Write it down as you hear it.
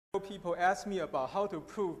People ask me about how to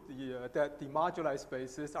prove that the moduli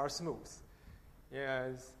spaces are smooth.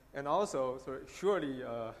 And also, so surely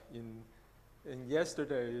in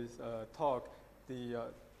yesterday's talk,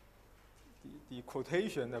 the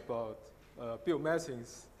quotation about Bill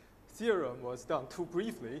Messing's theorem was done too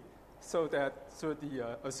briefly, so the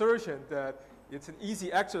assertion that it's an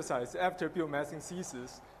easy exercise after Bill Messing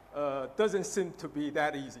ceases doesn't seem to be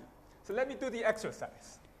that easy. So let me do the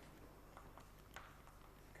exercise.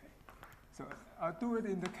 So I'll do it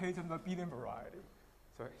in the case of the abelian variety.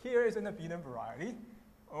 So here is an abelian variety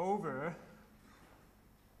over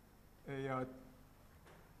a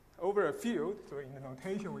field. So in the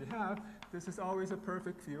notation we have, this is always a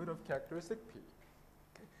perfect field of characteristic P.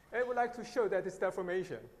 Okay. And I would like to show that this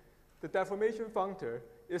deformation, the deformation functor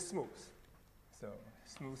is smooth. So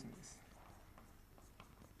smoothness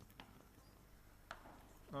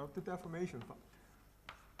of the deformation functor,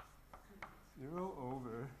 0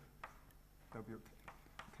 over WK.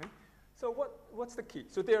 Okay. So what's the key?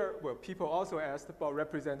 So people also asked about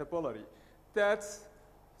representability.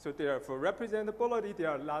 For representability,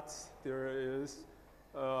 there is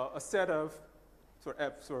a set of sort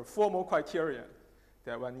of formal criteria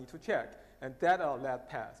that one need to check, and that are lab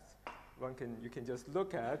paths. You can just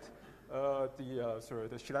look at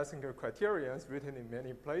the Schlesinger criterions written in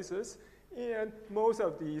many places, and most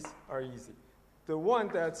of these are easy. The one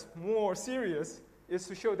that's more serious is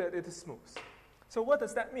to show that it is smooth. So what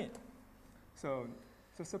does that mean? So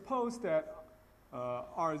suppose that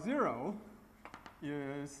R0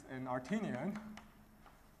 is an Artinian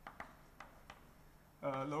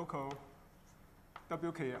local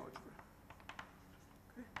WK algebra.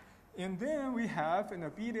 Okay. And then we have an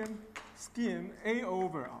abelian scheme A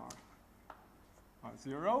over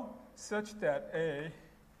R0 such that A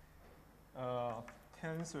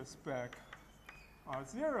tensor spec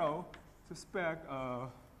R0 to spec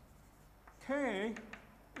K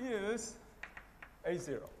is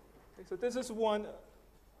A0. Okay, so this is one.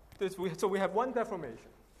 So we have one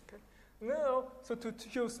deformation. Okay. Now, so to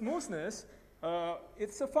show smoothness,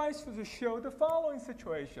 it suffices to show the following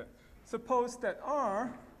situation. Suppose that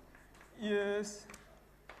R is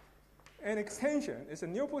an extension. It's a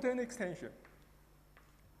nilpotent extension.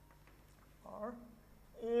 R.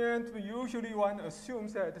 And we usually one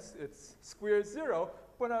assumes that it's square 0,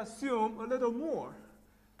 but assume a little more,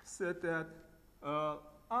 so that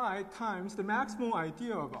I times the maximal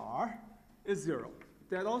idea of R is 0.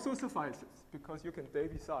 That also suffices, because you can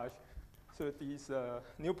devisage these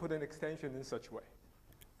nilpotent extensions in such way.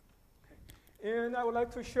 Okay. And I would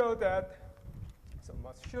like to show that, so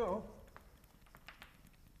must show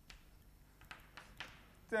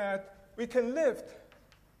that we can lift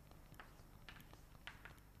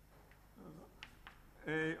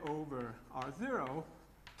A over R0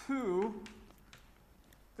 to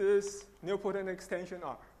this nilpotent extension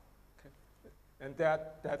R. Okay. And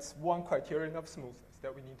that's one criterion of smoothness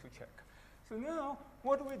that we need to check. So now,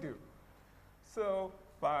 what do we do? So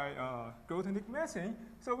by Grothendieck Messing,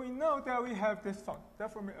 so we know that we have this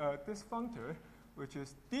functor, which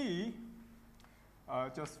is D,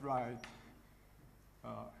 just write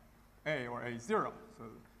A or A0. So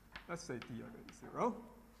let's say D of A0.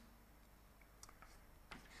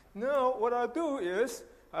 Now, what I'll do is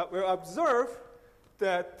we'll observe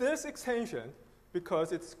that this extension,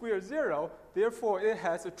 because it's square 0, therefore it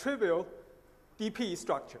has a trivial dp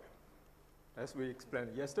structure, as we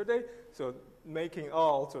explained yesterday. So making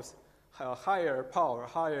all just higher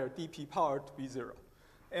dp power to be 0.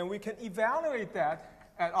 And we can evaluate that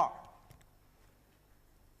at R.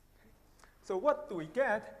 So what do we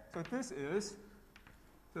get?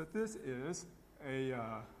 So this is a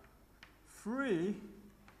free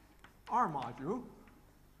R module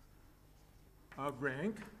of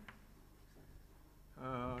rank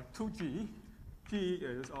 2G. G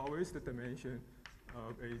is always the dimension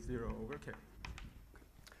of A0 over K.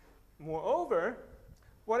 Moreover,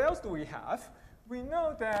 what else do we have? We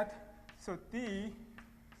know that, so D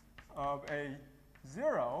of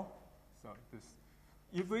A0, so this,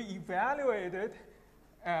 if we evaluate it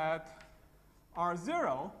at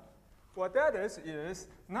R0, what that is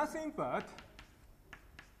nothing but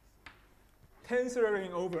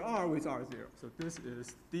tensoring over R with R0. So this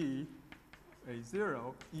is D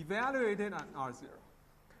A0 evaluated at R0.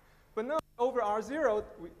 But now over R0,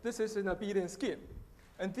 this is an abelian scheme.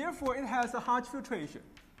 And therefore, it has a Hodge filtration.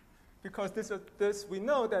 Because we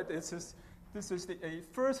know that this is a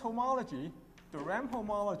first homology, the ramp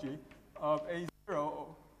homology of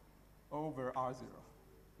A0 over R0.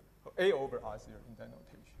 A over R0 in that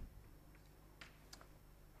notation.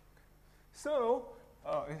 So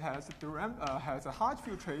it has a Hodge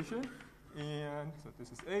filtration And so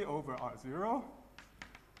this is A over R0,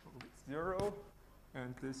 0.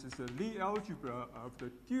 And this is the Lie algebra of the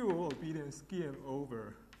dual abelian scheme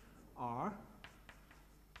over R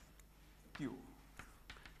dual.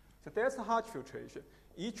 So that's the Hodge filtration.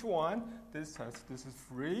 Each one, this is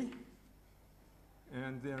free,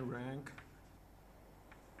 and then rank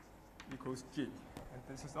equals G. And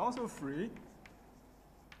this is also free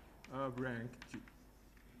of rank G.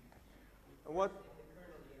 And what?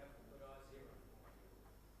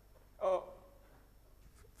 Oh,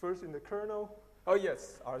 first in the kernel. Oh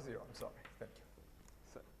yes, R0. I'm sorry. Thank you.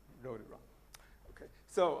 So wrote it wrong. Okay.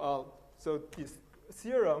 So this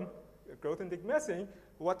theorem, Grothendieck-Messing,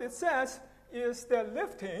 what it says is that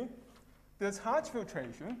lifting this Hodge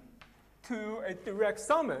filtration to a direct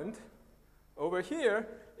summand over here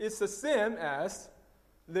is the same as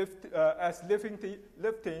lifting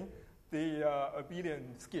the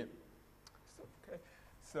abelian scheme.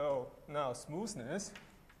 So now smoothness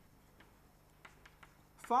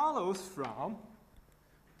follows from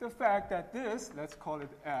the fact that this, let's call it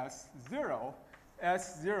S0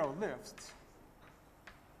 lifts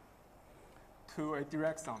to a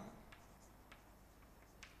direct summand.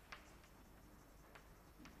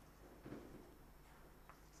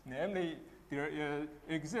 Namely, there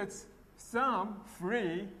exists some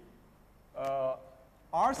free R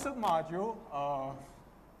submodule of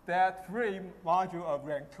that free module of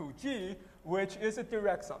rank 2G, which is a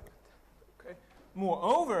direct summand. Okay.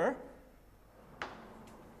 Moreover,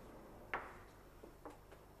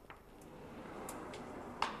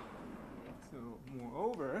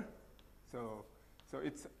 so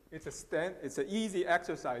it's an easy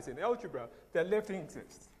exercise in algebra that lifting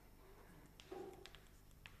exists.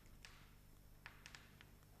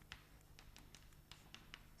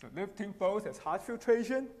 So lifting both as Hodge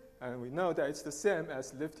filtration, and we know that it's the same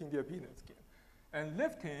as lifting the abelian scheme. And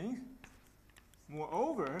lifting,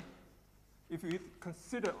 moreover, if we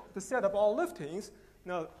consider the set of all liftings,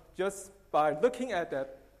 now just by looking at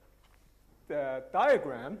that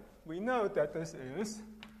diagram, we know that this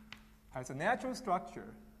has a natural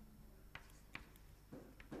structure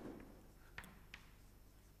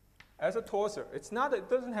as a torsor. It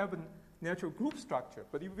doesn't have a natural group structure,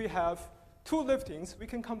 but if we have two liftings, we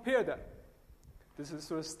can compare them. This is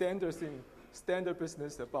sort of standard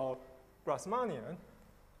business about Grassmannian.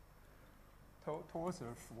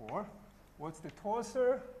 Torsor for, what's the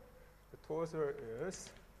torsor? The torsor is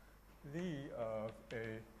Lie of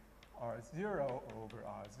a R0 over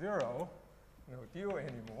R0, no deal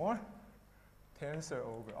anymore. Tensor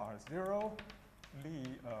over R0,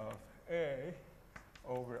 Lie of A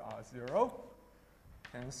over R0,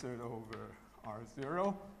 tensor over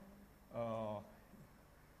R0.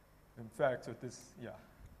 In fact, so this, yeah.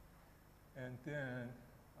 And then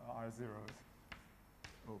R0 is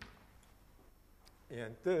over.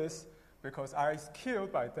 And this, because I is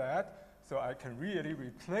killed by that, so I can really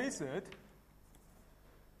replace it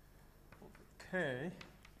over K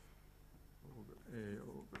over A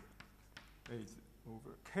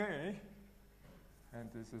over K, and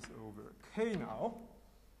this is over K now.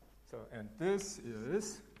 So, and this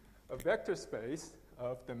is a vector space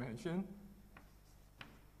of dimension,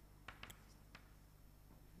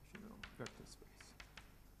 vector space.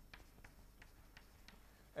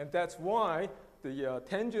 And that's why the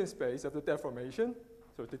tangent space of the deformation,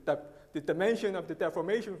 so the dimension of the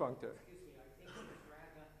deformation functor. Excuse me, I think it's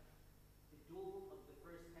rather the dual of the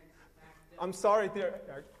first tensor factor. I'm sorry,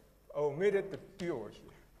 I omitted the dual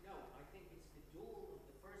here. No, I think it's the dual of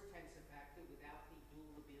the first tensor factor without the dual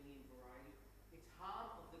abelian variety. It's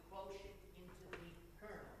half of the quotient into the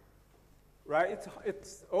kernel. Right,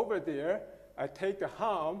 it's over there. I take the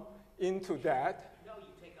harm into that. No, you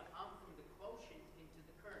take a hum from the quotient into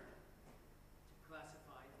the kernel to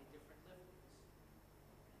classify the different liftings.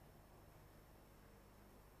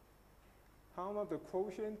 Harm of the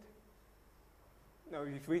quotient. Now,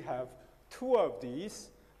 if we have two of these,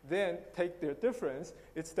 then take their difference.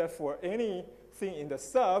 It's that for anything in the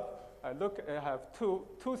sub, I have two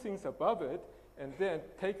things above it, and then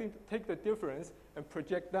take the difference and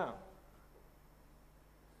project down.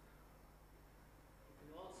 You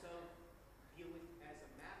can also view it as a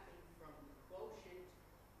mapping from the quotient,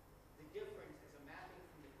 the difference as a mapping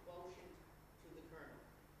from the quotient to the kernel.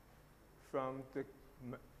 From the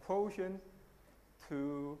quotient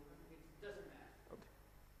to... It doesn't matter. Okay.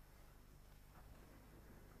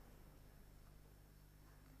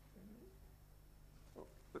 Oh,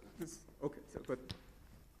 but this, okay, but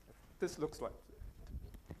this looks like...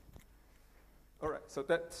 All right, so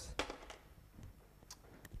that's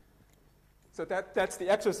the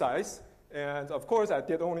exercise. And of course, I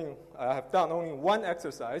have done only one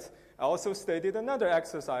exercise. I also stated another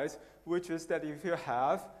exercise, which is that if you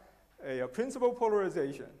have a principal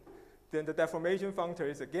polarization, then the deformation functor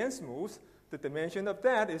is again smooth. The dimension of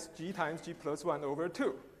that is g times g plus 1 over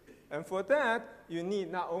 2. And for that, you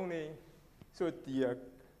need not only the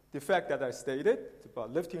effect that I stated, it's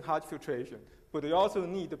about lifting Hodge filtration, but you also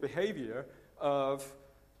need the behavior of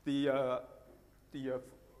the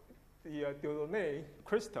Dieudonné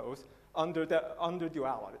crystals under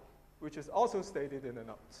duality, which is also stated in the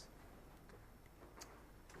notes.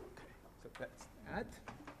 Okay, so that's that.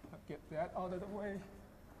 I'll get that out of the way.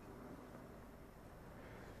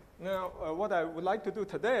 Now, what I would like to do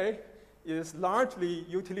today is largely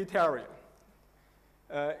utilitarian.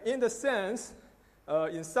 In the sense,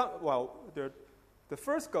 the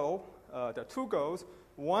first goal, there are two goals.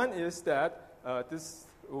 One is that this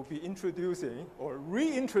will be introducing or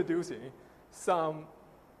reintroducing some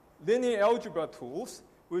linear algebra tools,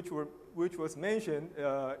 which was mentioned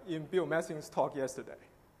in Bill Messing's talk yesterday.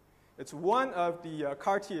 It's one of the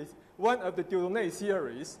Dieudonné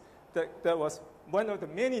series that was one of the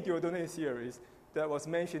many Dieudonné series that was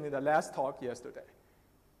mentioned in the last talk yesterday.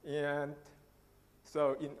 And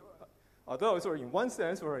so although in one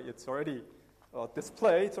sense where it's already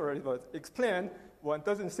displayed, it's already explained, one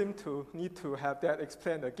doesn't seem to need to have that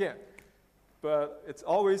explained again. But it's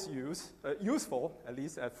always useful, at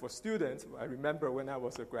least for students. I remember when I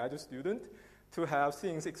was a graduate student, to have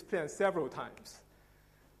things explained several times.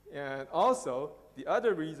 And also, the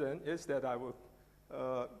other reason is that I will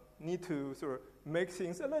need to sort of make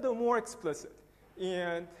things a little more explicit.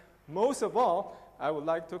 And most of all, I would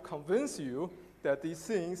like to convince you that these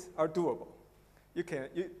things are doable.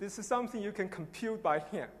 This is something you can compute by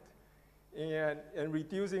hand and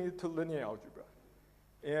reducing it to linear algebra.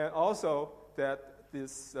 And also that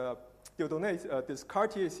this Dieudonné, this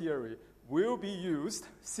Cartier theory will be used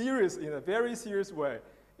in a very serious way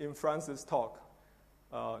in Francis' talk,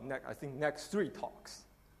 I think next 3 talks.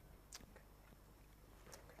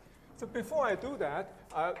 So before I do that,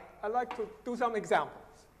 I'd like to do some examples.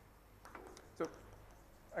 So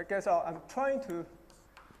I guess I'm trying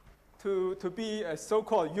to be a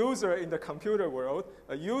so-called user in the computer world.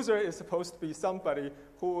 A user is supposed to be somebody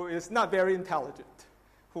who is not very intelligent,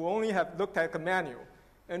 who only have looked at the manual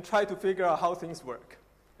and try to figure out how things work.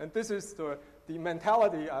 And this is the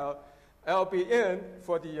mentality I'll be in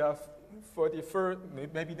for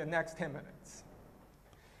maybe the next 10 minutes.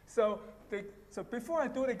 So before I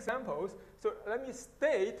do the examples, so let me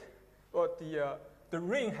state what the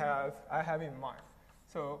ring I have in mind.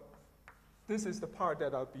 So this is the part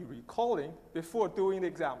that I'll be recalling before doing the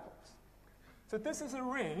examples. So this is a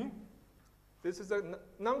ring. This is a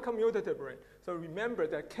non-commutative ring. So remember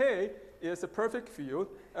that K is a perfect field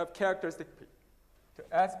of characteristic P, so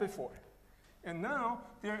as before. And now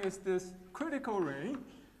there is this critical ring,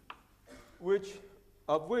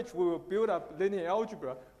 of which we will build up linear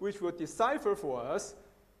algebra, which will decipher for us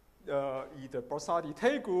either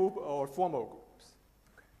Borsodi-Tay group or formal groups.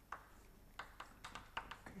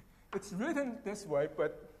 Okay. It's written this way,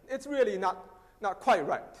 but it's really not quite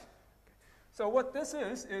right. Okay. So what this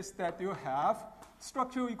is that you have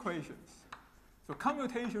structural equations, so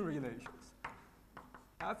commutation relations.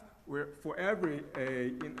 Where for every A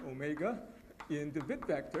in omega in the bit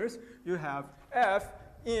vectors, you have F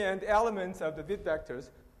in the elements of the bit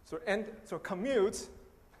vectors. So commutes,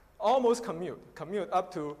 almost commute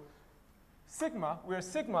up to sigma, where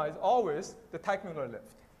sigma is always the Teichmuller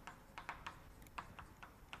lift.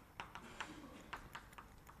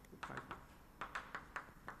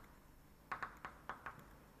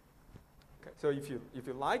 Okay, so if you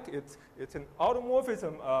like, it's an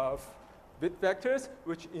automorphism of bit vectors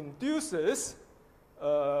which induces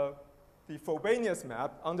the Frobenius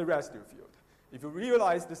map on the residue field. If you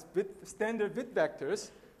realize this standard bit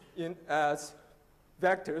vectors as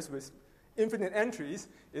vectors with infinite entries,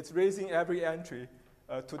 it's raising every entry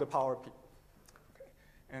to the power P. Okay.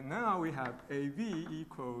 And now we have AV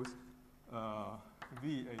equals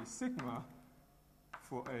VA sigma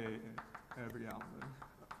for every element.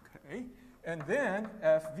 Okay. And then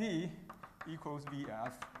FV equals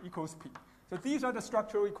VF equals P. So these are the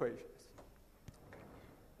structural equations. Okay.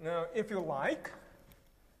 Now, if you like,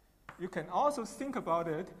 you can also think about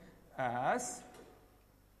it as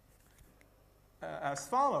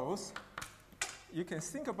follows. You can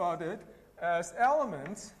think about it as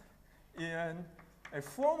elements in a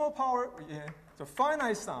formal power, in the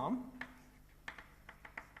finite sum,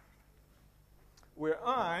 where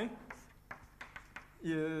I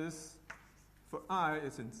is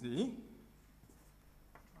in Z.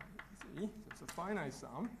 So it's a finite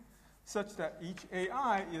sum, such that each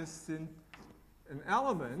AI is in an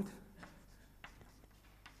element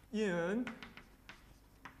in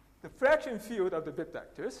the fraction field of the bit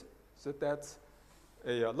vectors. So that's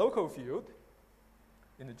a local field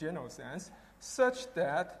in the general sense, such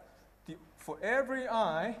that for every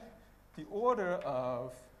I, the order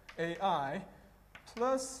of AI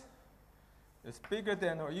plus is bigger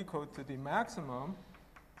than or equal to the maximum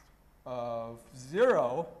of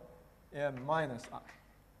 0 and minus I.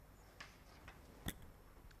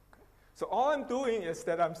 So all I'm doing is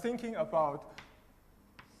that I'm thinking about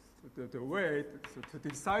the way to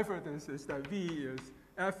decipher this is that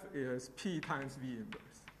F is P times V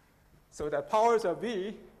inverse. So that powers of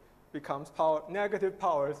V becomes negative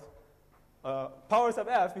powers of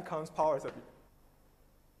F becomes powers of V.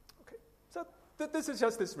 Okay, so this is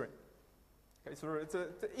just this ring. Okay, so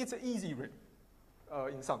it's an easy ring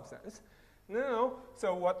in some sense. Now,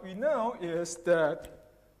 so what we know is that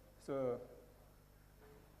so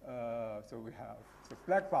we have the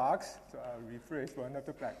black box. So I'll rephrase one of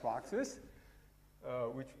the black boxes,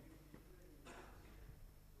 which.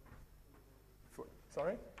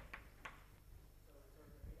 Sorry.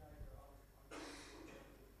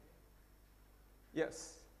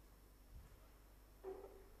 Yes.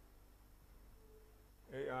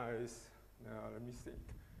 AI is, now let me think.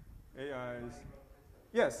 AI is,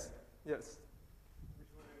 yes, yes.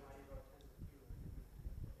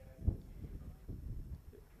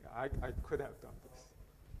 Yeah, I could have done this,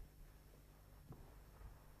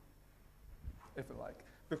 if you like,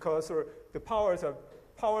 because the powers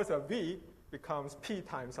of V becomes P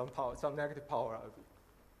times some negative power of V.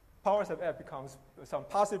 Powers of F becomes some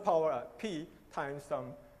positive power of P times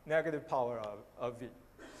some negative power of V.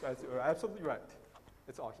 So you're absolutely right.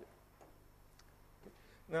 It's all here. Okay.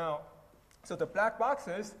 Now, so the black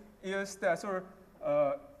boxes is that sort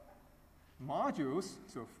of modules,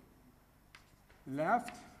 so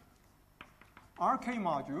left RK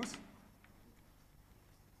modules,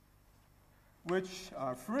 which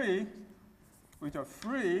are free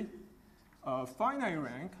of finite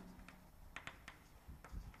rank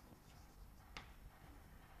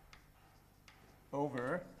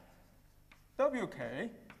over WK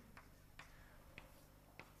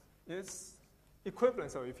is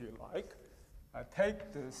equivalent. So if you like, I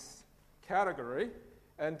take this category,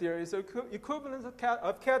 and there is an equivalence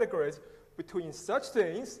of categories between such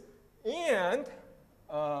things and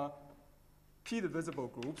p-divisible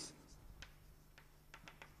groups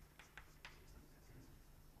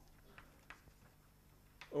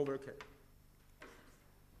over K.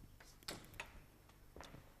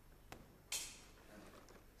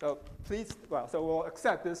 So please, so we'll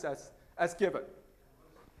accept this as given.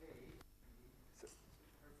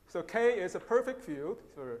 So K is a perfect field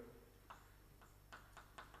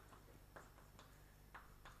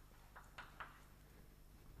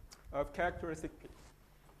of characteristic P.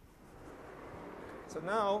 So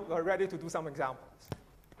now we're ready to do some examples.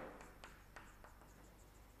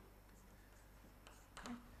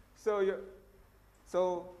 So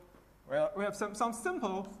we have some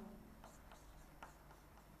simple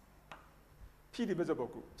p-divisible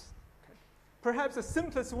groups. Okay. Perhaps the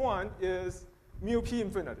simplest one is mu p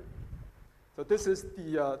infinity. So this is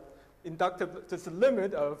the this is the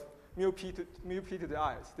limit of mu p to the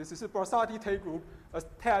i's. This is a Borsati-Tate group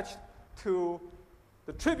attached to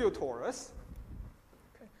the trivial torus.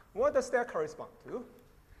 Okay. What does that correspond to?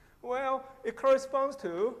 Well, it corresponds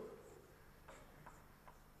to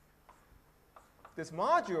this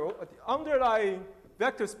module, the underlying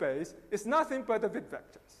vector space, is nothing but the bit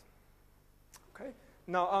vectors. Okay.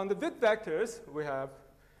 Now on the bit vectors,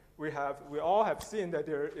 we all have seen that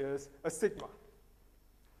there is a sigma.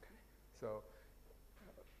 Okay. So,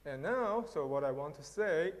 and now, so what I want to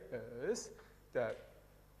say is that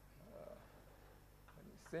let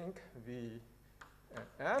me think, V and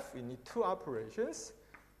F, we need two operations.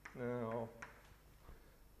 Now,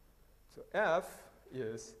 so F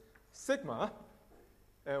is sigma,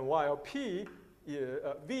 and while V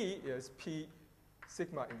is P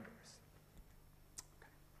sigma inverse. Okay.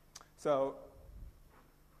 So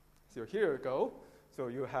here we go. So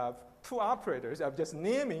you have two operators. I'm just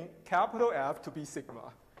naming capital F to be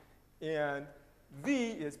sigma, and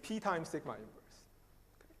V is P times sigma inverse.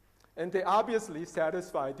 Okay. And they obviously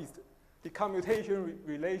satisfy the commutation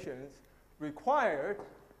relations required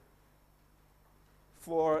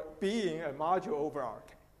for being a module over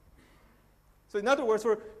Rk. So in other words,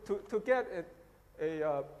 to get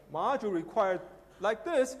a module required like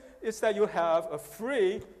this, is that you have a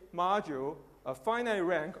free module of finite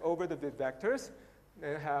rank over the bit vectors,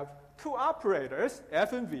 and have two operators,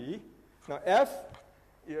 F and V. Now F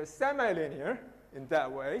is semi-linear in that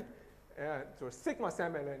way, and so sigma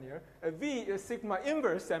semi-linear, and V is sigma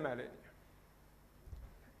inverse semi-linear.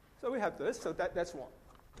 So we have this, so that's one.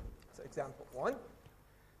 So example one.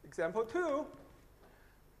 Example two,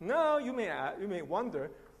 now you may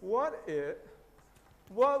wonder, what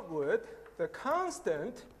would the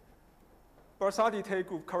constant Barsati-Tate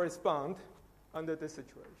group correspond under this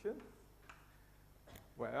situation?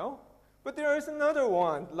 Well, but there is another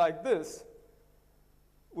one like this,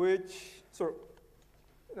 which sort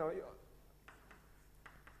of,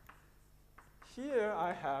 here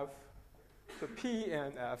I have the P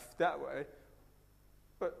and F that way.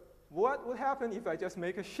 But what would happen if I just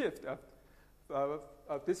make a shift of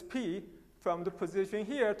this P from the position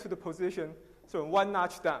here to the position, so one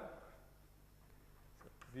notch down? So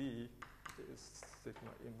V is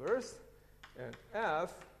sigma inverse, and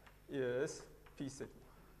F is P sigma.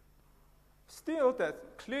 Still,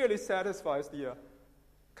 that clearly satisfies the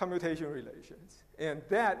commutation relations, and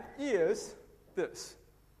that is this.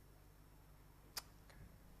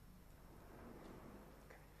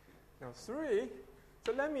 Now three,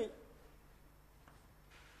 so let me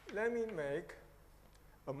make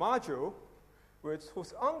a module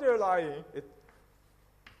whose underlying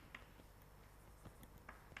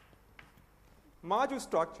module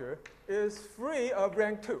structure is free of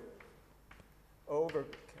rank 2 over,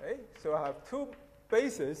 okay? So I have two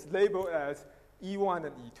bases labeled as E1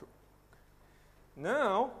 and E2.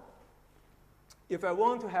 Now, if I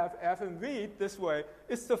want to have F and V this way,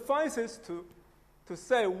 it suffices to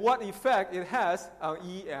say what effect it has on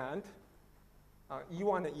E and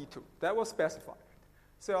E1 and E2. That was specified.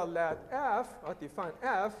 So I'll let I'll define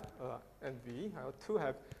F and V. I'll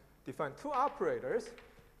have defined two operators,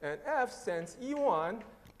 and F sends E1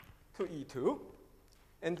 to E2,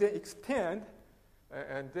 and then extend,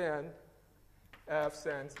 and then F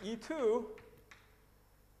sends E2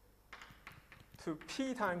 to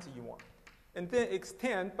P times E1, and then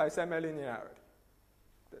extend by semilinearity.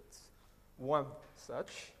 That's one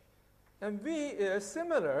such. And V is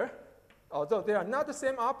similar, although they are not the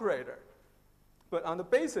same operator. But on the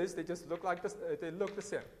basis, they just look like this, they look the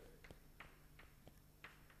same.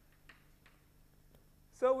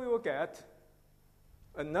 So we will get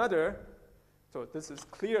another, so this is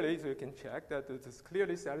clearly, so you can check that this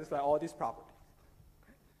clearly satisfies all these properties.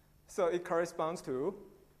 So it corresponds to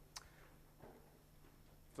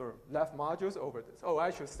sort of left modules over this. Oh,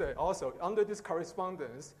 I should say also, under this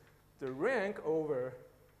correspondence, the rank over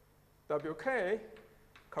WK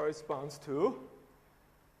corresponds to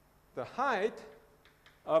the height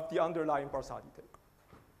of the underlying Barsati-Tate.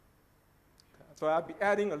 Okay, so I'll be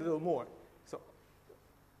adding a little more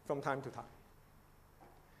from time to time.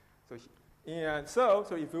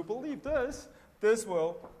 So if you believe this, this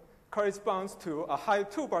will correspond to a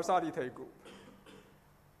height 2 Barsati-Tate group.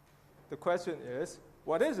 The question is,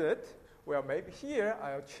 what is it? Well, maybe here,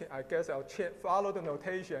 I guess I'll follow the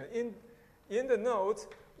notation. In the notes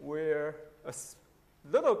where a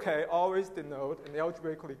little k always denote an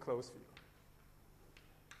algebraically closed field.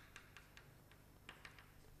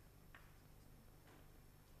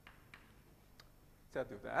 So I'll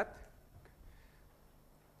do that.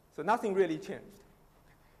 So nothing really changed.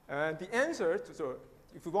 And the answer, so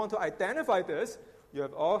if you want to identify this, you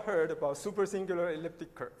have all heard about supersingular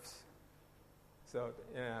elliptic curves. So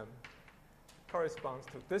the M corresponds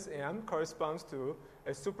to, this M corresponds to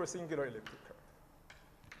a supersingular elliptic curve.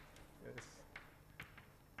 It's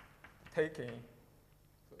taking,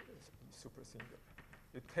 so it's supersingular.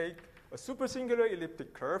 You take a supersingular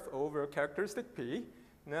elliptic curve over characteristic P.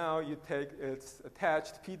 Now you take its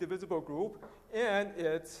attached P divisible group and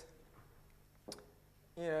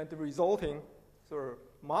the resulting sort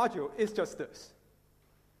of module is just this.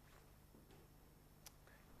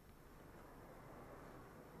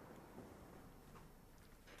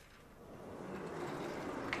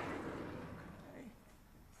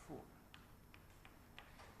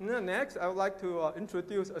 Now next, I would like to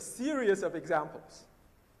introduce a series of examples.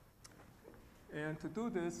 And to do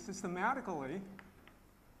this systematically,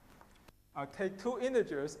 I'll take two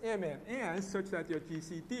integers, m and n, such that your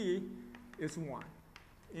GCD is 1.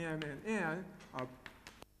 M and n are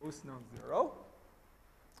both non-zero.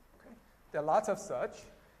 Okay. There are lots of such.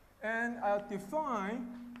 And I'll define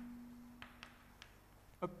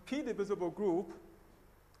a P-divisible group,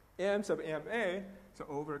 M sub ma, so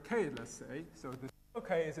over K, let's say. So the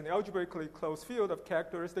K is an algebraically closed field of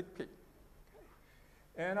characteristic P. Okay.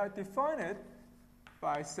 And I define it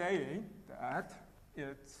by saying that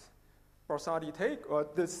its Barsati-Tate, or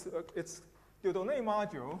this, its Dieudonné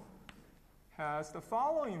module has the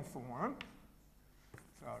following form.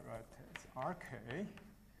 So I'll write it's RK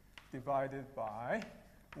divided by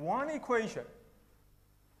one equation.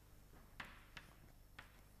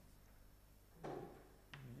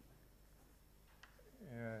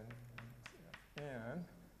 and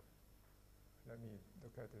let me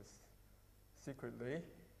look at this secretly,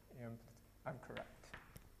 and I'm correct.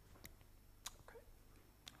 Okay.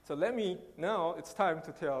 So now it's time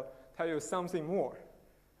to tell you something more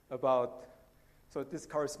about this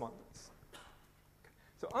correspondence. Okay.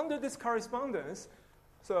 So under this correspondence,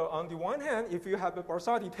 so on the one hand, if you have a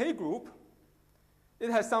Barsati-Tay group, it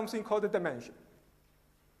has something called a dimension.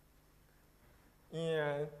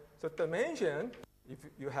 And so dimension, if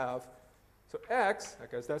you have, so X, I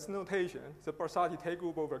guess that's notation, it's a Barsati-Tay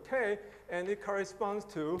group over K, and it corresponds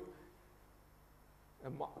to a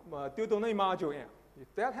Dieudonné module M.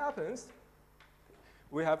 If that happens,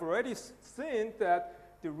 we have already seen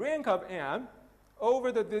that the rank of M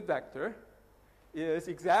over the bit vector is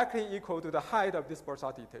exactly equal to the height of this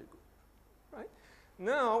Barsati-Tay group. Right?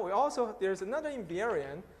 Now, there's another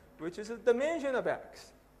invariant, which is the dimension of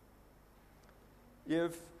X.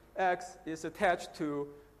 If X is attached to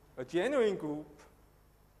a genuine group,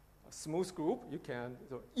 a smooth group, you can,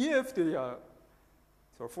 if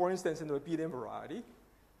for instance, in the Abelian variety,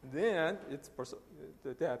 then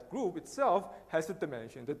that group itself has a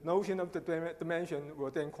dimension. The notion of the dimension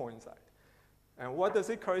will then coincide. And what does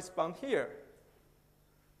it correspond here?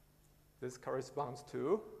 This corresponds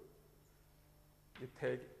to, you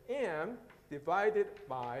take M divided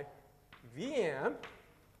by Vm.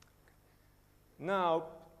 Now,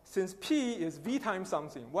 since P is V times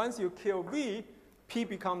something, once you kill V, P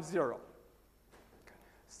becomes 0. Okay.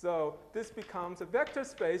 So this becomes a vector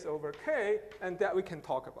space over K, and that we can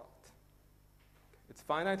talk about. It's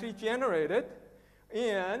finitely generated,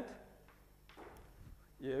 and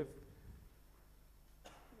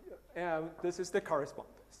this is the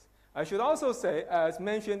correspondence. I should also say, as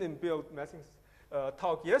mentioned in Bill Messing's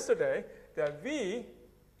talk yesterday, that V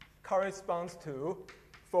corresponds to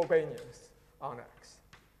Frobenius on X.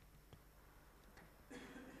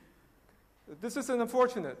 This is an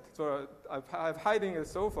unfortunate, so I'm hiding it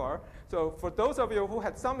so far. So for those of you who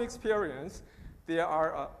had some experience, there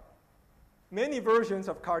are many versions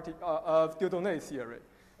of Dieudonné theory.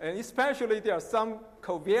 And especially there are some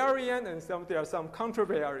covariant and there are some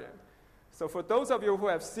contravariant. So for those of you who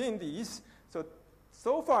have seen these,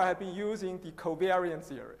 so far I've been using the covariant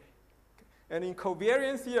theory. And in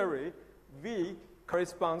covariant theory, V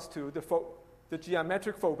corresponds to the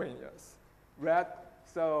geometric Frobenius, right?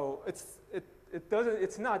 So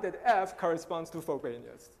it's not that F corresponds to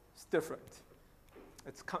Frobenius. It's different.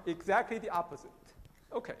 It's exactly the opposite.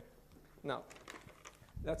 Okay, now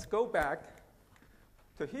let's go back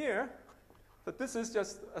to here. So this is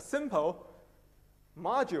just a simple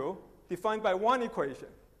module defined by one equation.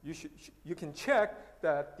 You can check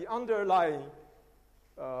that the underlying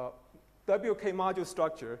WK module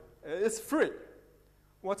structure is free.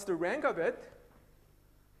 What's the rank of it?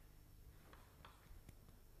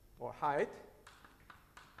 Or height?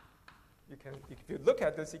 If you look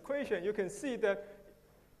at this equation, you can see that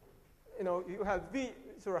you have V,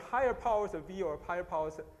 higher powers of V or higher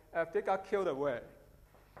powers of F, they got killed away.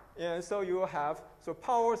 And so you have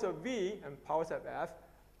powers of V and powers of F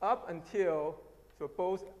up until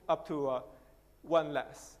both up to 1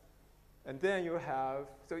 less. And then you have,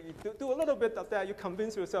 you do a little bit of that, you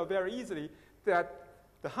convince yourself very easily that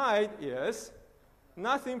the height is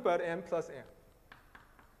nothing but M plus M.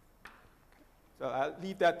 So I'll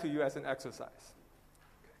leave that to you as an exercise.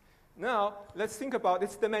 Okay. Now, let's think about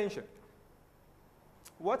its dimension.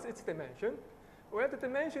 What's its dimension? Well, the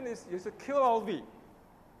dimension is a kill out V.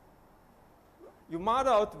 You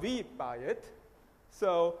model out V by it.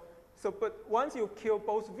 But once you kill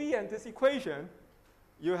both V and this equation,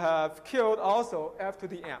 you have killed also F to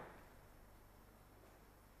the M.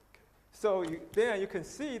 So then you can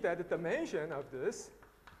see that the dimension of this,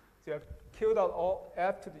 so you have killed out all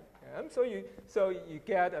F to the M. So you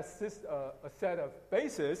get a set of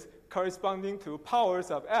bases corresponding to powers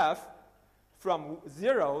of F from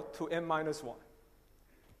 0 to M minus 1.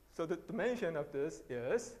 So the dimension of this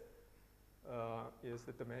is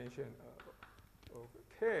the dimension of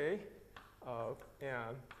K of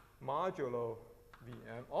M modulo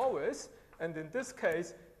Vm always. And in this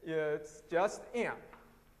case, it's just M.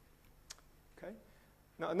 Okay?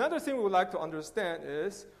 Now, another thing we would like to understand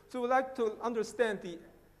is, we would like to understand the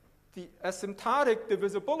asymptotic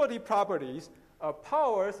divisibility properties of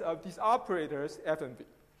powers of these operators F and V.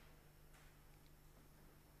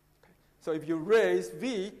 Okay. So if you raise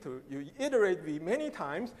V, you iterate V many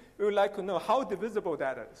times, we would like to know how divisible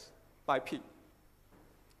that is by P.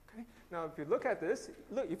 Okay. Now, if you look at this,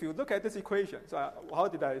 equation, so how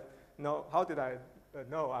did I know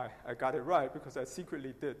I got it right? Because I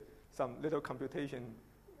secretly did some little computation.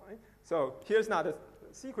 Right? So here's not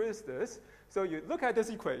secret is this. So you look at this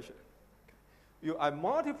equation. I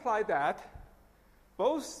multiply that,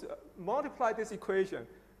 multiply this equation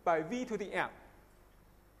by v to the m.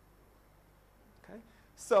 Okay?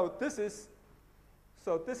 So this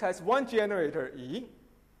has one generator E.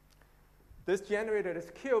 This generator is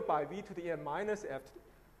killed by v to the m minus f.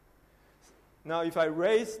 Now if I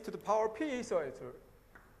raise to the power p, so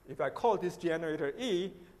if I call this generator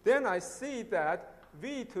E, then I see that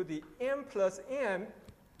v to the m plus n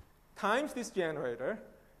times this generator,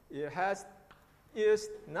 is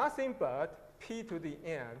nothing but p to the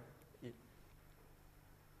n E.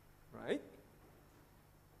 Right?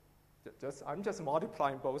 I'm just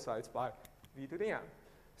multiplying both sides by v to the n.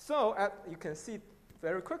 So you can see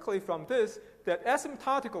very quickly from this that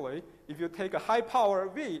asymptotically, if you take a high power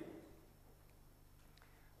v,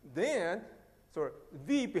 then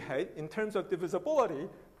v behave in terms of divisibility,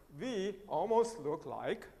 v almost look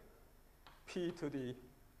like p to the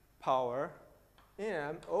power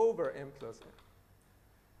m over m plus n.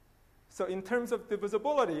 So in terms of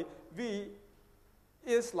divisibility, v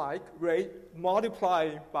is like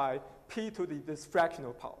multiplied by p to this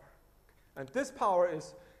fractional power. And this power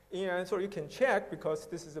is n, so you can check because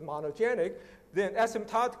this is a monogenic, then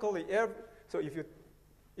asymptotically, so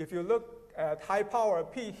if you look at high power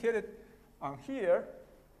p, hit it on here,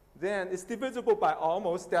 then it's divisible by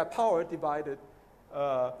almost that power divided,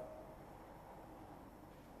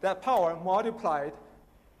 that power multiplied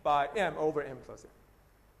by m over m plus n.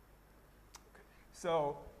 Okay.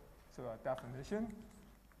 So a definition,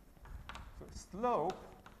 so slope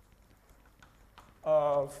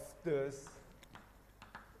of this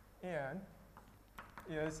n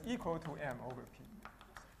is equal to m over p.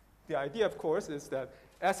 The idea, of course, is that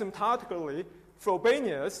asymptotically,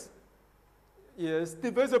 Frobenius is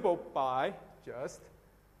divisible by just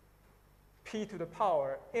p to the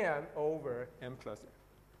power m over m plus n.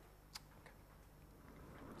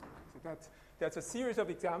 Okay. So that's a series of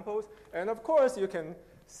examples. And of course, you can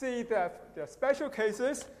see that there are special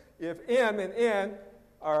cases. If m and n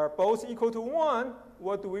are both equal to 1,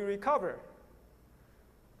 what do we recover?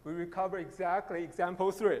 We recover exactly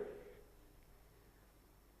example 3.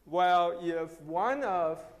 Well, if one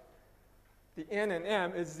of the n and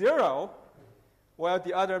m is 0, well,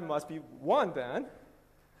 the other must be 1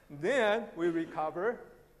 then we recover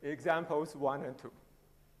examples 1 and 2.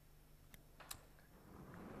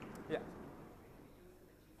 Yeah.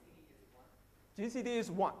 GCD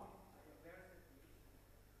is 1.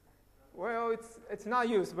 Well, it's not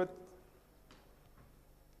used, but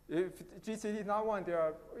if GCD is not 1,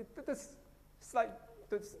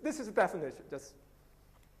 this is a definition, just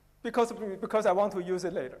because I want to use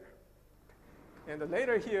it later. And the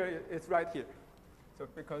later here is right here. So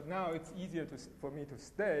because now it's easier for me to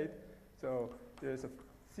state, so there's a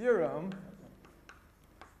theorem,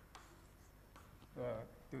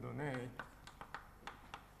 Dieudonné,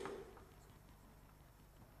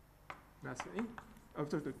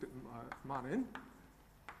 Martin.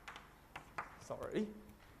 Sorry.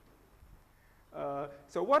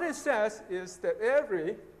 So what it says is that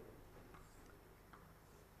every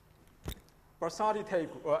Bersati-Tay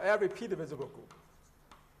group, or every p-divisible group,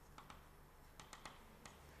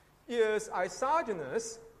 is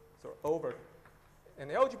isogenously, so over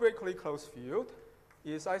an algebraically closed field,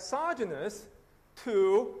 is isogenously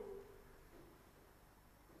to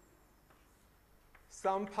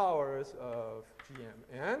some powers of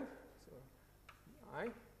GMN, so I.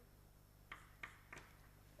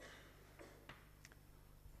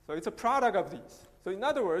 So it's a product of these. So in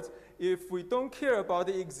other words, if we don't care about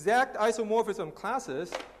the exact isomorphism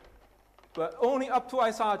classes, but only up to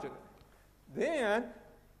isogeny, then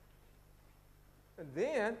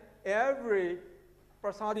every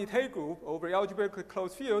Bersati-Tay group over algebraically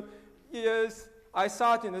closed field is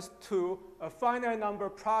isogenoous to a finite number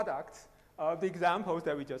of products of the examples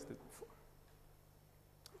that we just did before.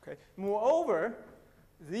 Okay. Moreover,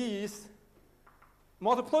 these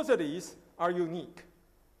multiplicities are unique.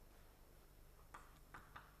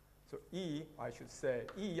 So E, I should say,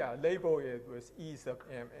 label it with E sub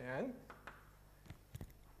mn,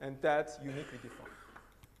 and that's uniquely defined.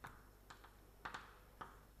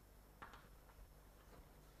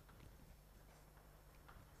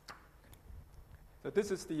 So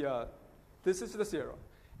this is the theorem.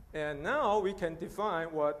 And now we can define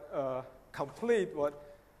complete what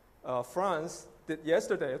Franz did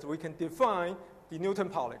yesterday. So we can define the Newton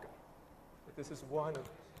polygon. This is one.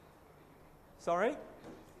 Sorry?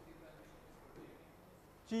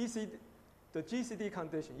 The GCD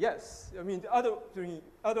condition, yes. I mean,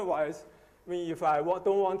 otherwise, if I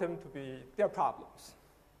don't want them to be, they're problems.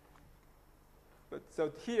 But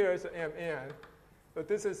so here is Mn. So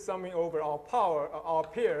this is summing over our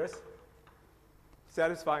pairs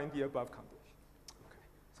satisfying the above condition. Okay.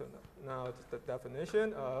 So now it's the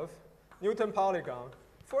definition of Newton polygon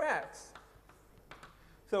for X.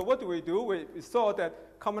 So what do? We saw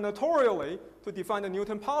that combinatorially, to define the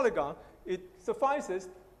Newton polygon, it suffices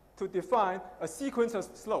to define a sequence of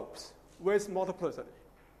slopes with multiplicity.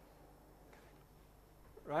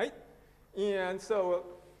 Right? And so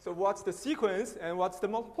what's the sequence and what's the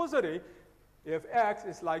multiplicity? If X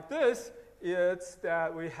is like this, it's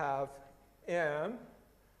that we have M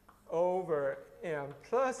over M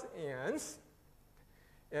plus N's,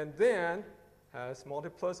 and then has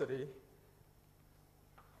multiplicity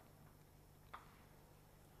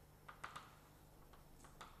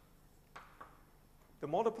the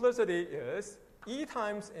multiplicity is E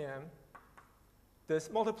times M, this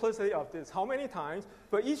multiplicity of this, how many times?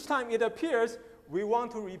 But each time it appears, we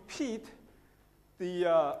want to repeat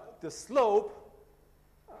the slope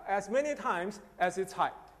as many times as its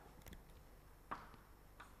height.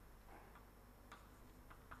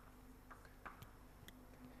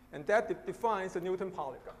 And that defines the Newton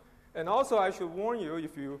polygon. And also, I should warn you,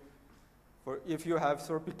 if you have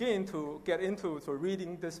sort of begin to get into sort of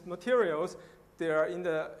reading these materials, there are in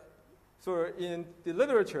the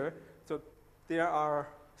literature, so there are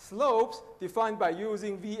slopes defined by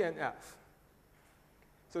using V and F.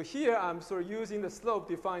 So here I'm sort of using the slope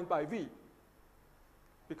defined by V,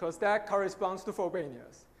 because that corresponds to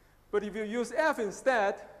Frobenius. But if you use F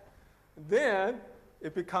instead, then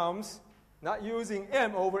it becomes not using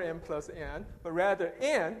M over M plus N, but rather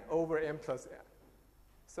N over M plus N.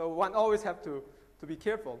 So one always have to be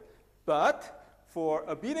careful. But for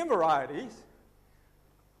abelian varieties,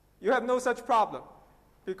 you have no such problem,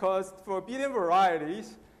 because for abelian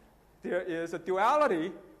varieties, there is a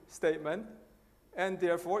duality statement, and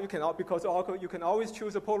therefore you can always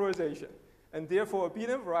choose a polarization. And therefore,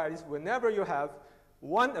 abelian varieties, whenever you have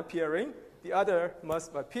one appearing, the other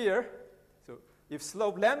must appear. So if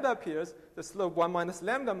slope lambda appears, the slope 1 minus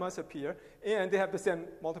lambda must appear, and they have the same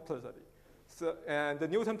multiplicity. So, and the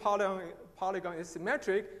Newton polygon is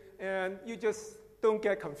symmetric, and you just don't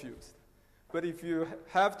get confused. But if you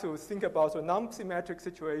have to think about a non-symmetric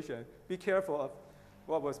situation, be careful of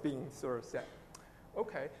what was being sort of said.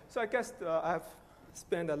 Okay, so I guess I've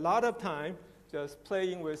spent a lot of time just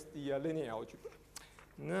playing with the linear algebra.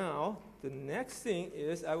 Now, the next thing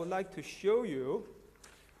is I would like to show you.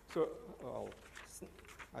 So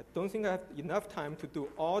I don't think I have enough time to do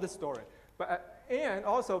all the story. And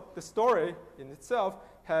also, the story in itself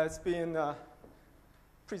has been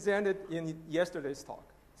presented in yesterday's talk.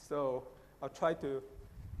 So I'll try to.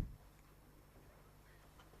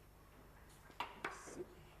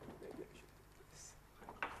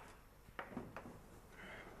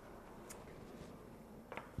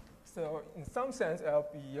 So in some sense, I'll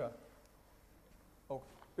be.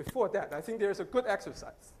 Before that, I think there's a good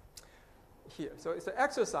exercise here. So it's an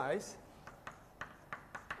exercise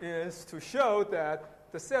is to show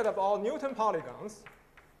that the set of all Newton polygons,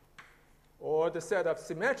 or the set of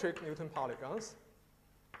symmetric Newton polygons.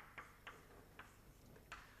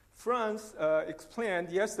 Franz explained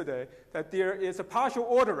yesterday that there is a partial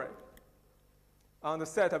ordering on the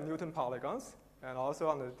set of Newton polygons, and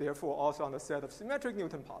also therefore also on the set of symmetric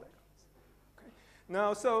Newton polygons. Okay.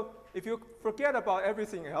 Now, so if you forget about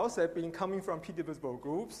everything else that been coming from p-divisible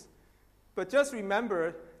groups, but just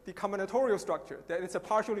remember the combinatorial structure, that it's a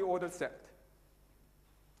partially ordered set.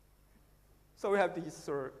 So we have this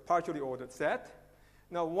sort of partially ordered set.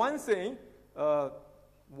 Now, one thing,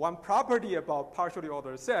 one property about partially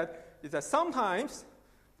ordered set is that sometimes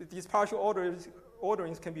these partial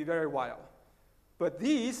orderings can be very wild. But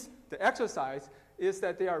the exercise is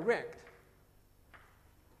that they are ranked.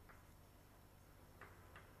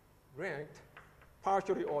 Ranked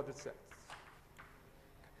partially ordered sets.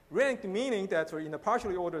 Ranked meaning that in a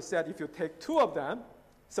partially ordered set, if you take two of them,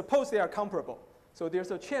 suppose they are comparable. So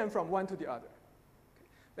there's a chain from one to the other.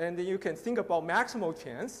 Okay. And then you can think about maximal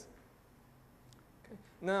chains. Okay.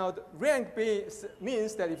 Now, the rank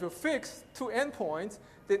means that if you fix two endpoints,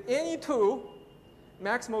 then any two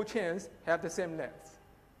maximal chains have the same length.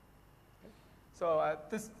 Okay. So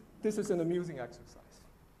this is an amusing exercise.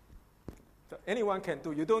 So anyone can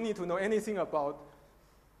do. You don't need to know anything about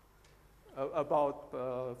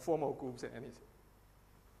formal groups and anything.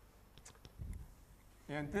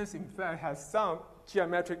 And this, in fact, has some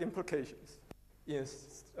geometric implications in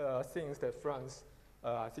things that Franz,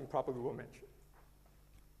 I think, probably will mention.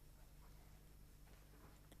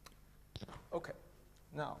 Okay,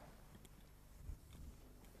 now.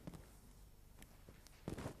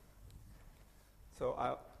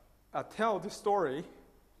 So I'll tell the story,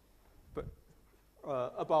 but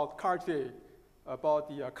about Cartier, about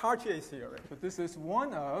the Cartier theory. So this is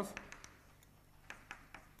one of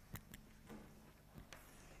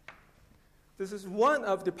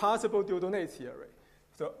the possible Dieudonné theory.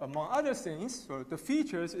 So among other things, so the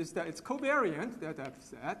features is that it's covariant, that I've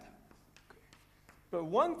said. But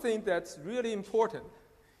one thing that's really important,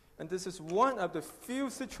 and this is one of the few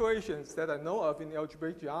situations that I know of in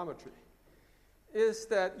algebraic geometry, is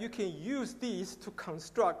that you can use these to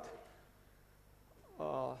construct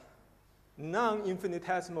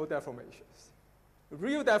non-infinitesimal deformations.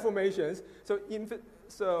 Real deformations,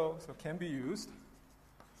 so can be used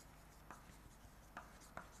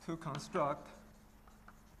to construct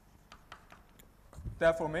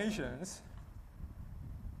deformations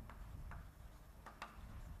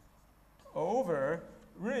over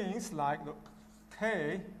rings like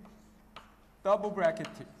K double bracket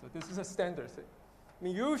T. So this is a standard thing.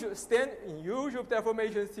 In usual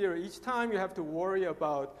deformation theory, each time you have to worry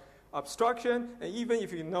about obstruction, and even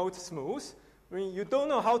if you know it's smooth, you don't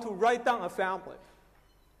know how to write down a family.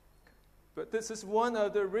 But this is one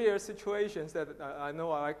of the rare situations that I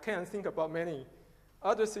know I can't think about many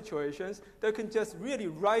other situations that can just really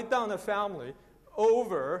write down a family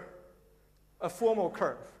over a formal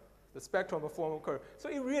curve, the spectrum of a formal curve. So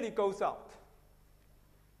it really goes out.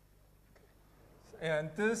 And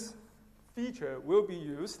this feature will be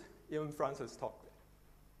used in Francis' talk.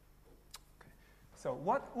 Okay. So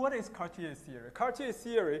what is Cartier's theory? Cartier's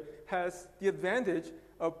theory has the advantage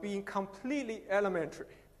of being completely elementary.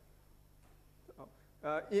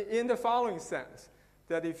 In the following sense,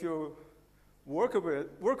 that if you work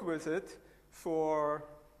with it for,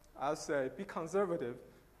 I'll say, be conservative,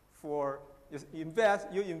 you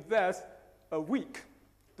invest a week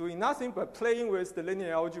doing nothing but playing with the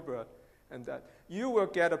linear algebra, and that you will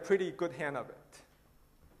get a pretty good hand of it.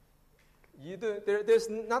 There's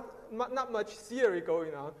not much theory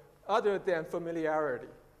going on other than familiarity,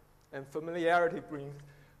 and familiarity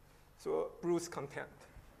brews content.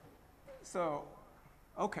 So,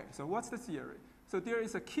 okay, so what's the theory? So there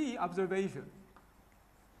is a key observation.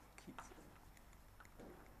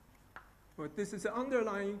 But this is the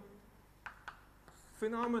underlying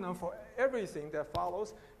phenomenon for everything that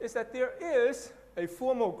follows, is that there is a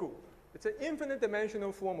formal group. It's an infinite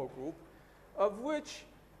dimensional formal group of which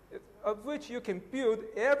you can build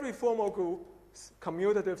every formal group,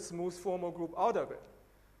 commutative smooth formal group out of it.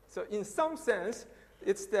 So in some sense,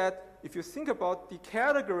 it's that if you think about the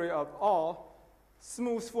category of all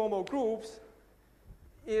smooth formal groups,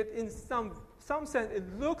 in some sense,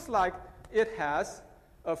 it looks like it has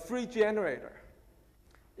a free generator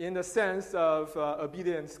in the sense of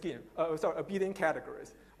abelian abelian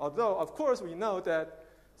categories. Although, of course, we know that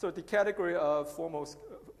the category of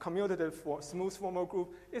commutative smooth formal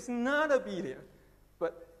group is not abelian.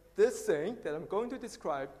 But this thing that I'm going to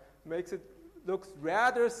describe makes it look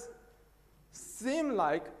rather seem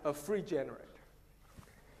like a free generator.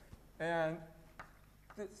 And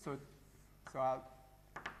so I'll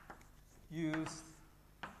use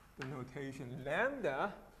the notation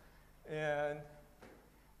lambda, and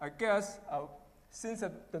I guess since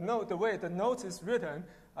the way the note is written,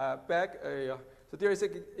 so there is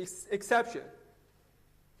an exception.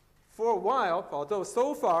 For a while, although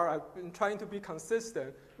so far I've been trying to be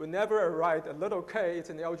consistent, whenever I write a little k, it's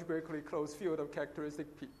an algebraically closed field of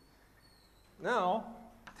characteristic P. Now,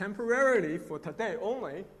 temporarily, for today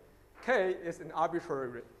only, K is an arbitrary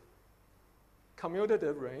ring,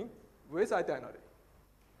 commutative ring with identity.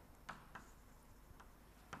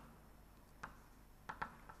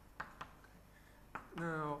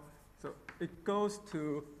 Now, so it goes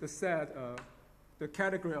to the set of the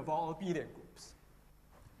category of all abelian groups.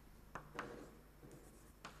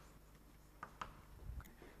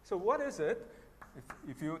 So what is it?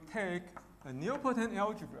 If you take a nilpotent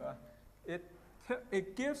algebra,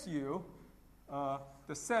 it gives you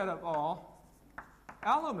the set of all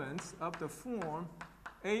elements of the form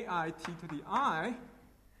ai t to the I,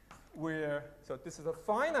 where, so this is a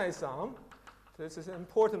finite sum. This is an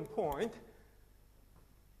important point.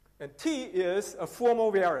 And t is a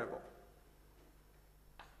formal variable.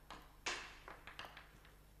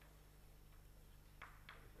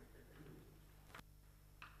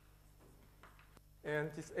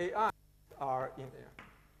 And these ai are in there.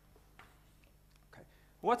 Okay.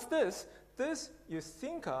 What's this? This you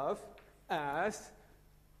think of as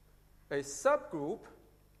a subgroup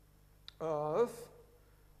of,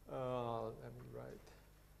 let me write,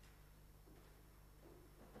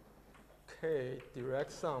 K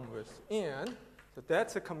direct sum with n. So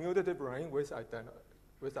that's a commutative ring with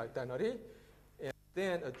identity. And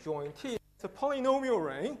then a joint T. It's a polynomial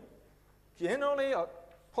ring. Generally, a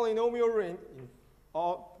polynomial ring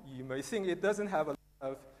you may think it doesn't have a lot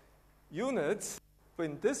of units, but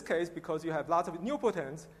in this case, because you have lots of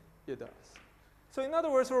nilpotents, it does. So in other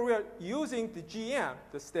words, we are using the GM,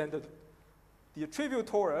 the standard, the trivial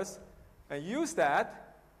torus, and use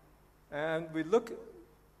that, and we look,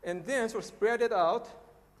 and then sort of spread it out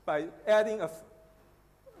by adding a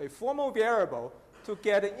formal variable to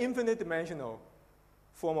get an infinite dimensional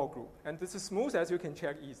formal group. And this is smooth, as you can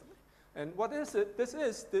check easily. And what is it? This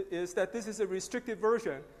is that this is a restricted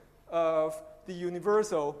version of the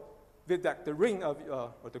universal bit vector, the ring of,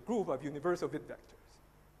 or the group of universal bit vectors.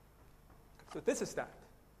 So this is that.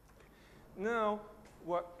 Now,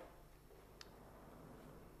 I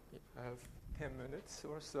have 10 minutes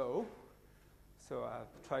or so, so I'll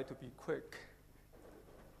try to be quick.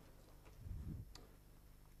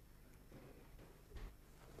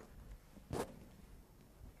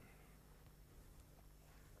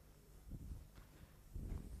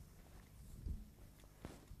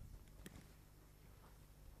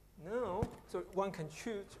 Now, so one can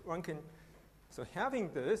choose, so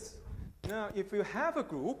having this, now if you have a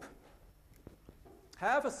group,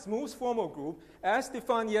 have a smooth formal group, as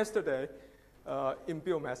defined yesterday in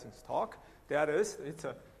Bill Messing's talk, that is, it's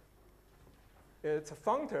a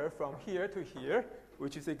functor from here to here,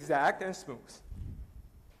 which is exact and smooth.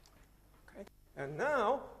 Okay? And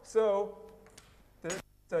now, so there's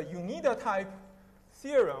a Unida type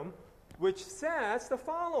theorem, which says the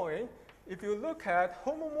following. If you look at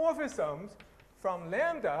homomorphisms from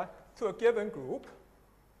lambda to a given group,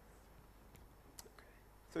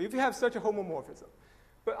 so if you have such a homomorphism.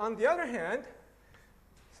 But on the other hand,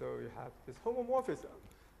 so you have this homomorphism.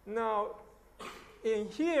 Now, in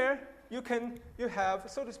here, you have,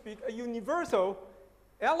 so to speak, a universal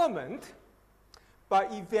element by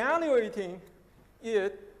evaluating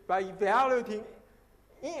it, by evaluating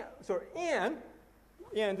n, so n,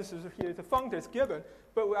 this is here, the functor is given,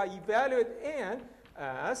 but we evaluate n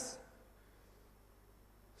as,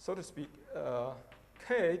 so to speak,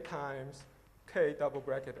 k times k double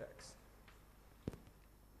bracket x.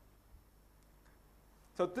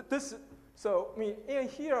 So so I mean, n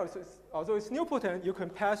here, although it's nilpotent, you can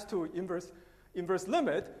pass to inverse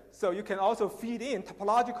limit, so you can also feed in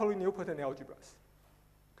topologically nilpotent algebras.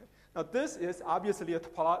 Okay. Now this is obviously a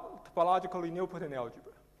topologically nilpotent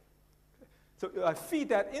algebra. Okay. So I feed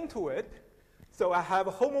that into it. So I have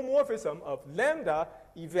a homomorphism of lambda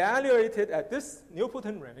evaluated at this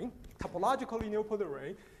nilpotent ring, topologically nilpotent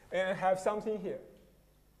ring, and I have something here.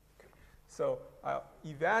 Okay. So I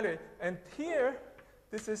evaluate, and here,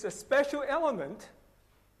 this is a special element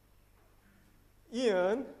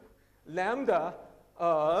in lambda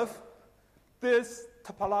of this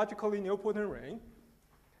topologically nilpotent ring.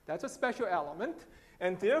 That's a special element,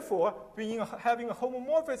 and therefore, having a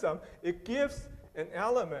homomorphism, it gives an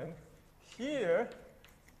element here,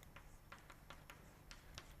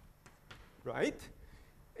 right?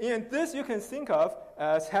 And this you can think of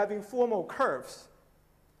as having formal curves.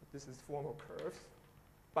 This is formal curves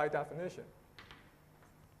by definition.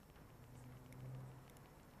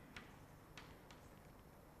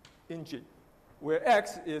 In G, where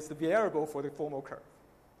x is the variable for the formal curve.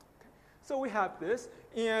 Okay. So we have this,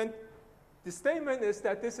 and the statement is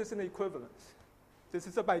that this is an equivalence. This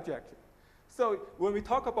is a bijection. So when we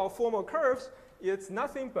talk about formal curves, it's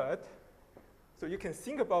nothing but, so you can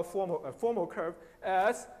think about a formal curve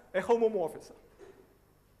as a homomorphism.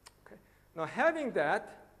 Okay. Now having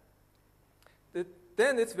that,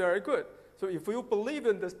 then it's very good. So if you believe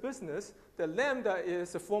in this business, that lambda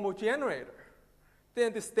is a formal generator,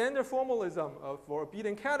 then the standard formalism for a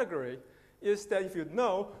Beaton category is that if you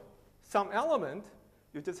know some element,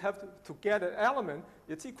 you just have to get an element.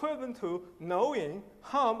 It's equivalent to knowing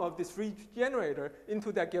hum of this free generator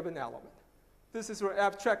into that given element. This is an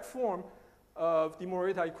abstract form of the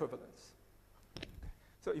Morita equivalence.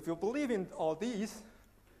 So if you believe in all these,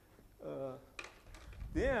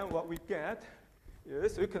 then what we get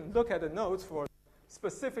is we can look at the notes for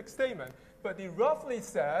specific statement. But it roughly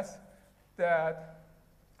says that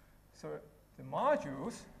so the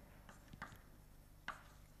modules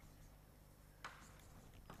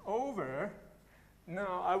over,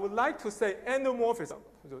 now I would like to say endomorphism.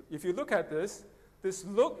 So if you look at this,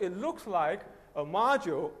 it looks like a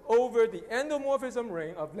module over the endomorphism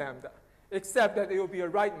ring of lambda, except that it will be a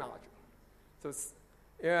right module. So,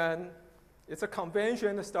 and it's a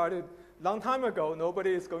convention that started a long time ago.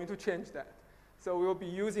 Nobody is going to change that. So we'll be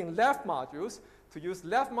using left modules. To use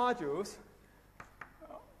left modules,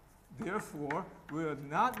 therefore, we will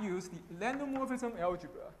not use the endomorphism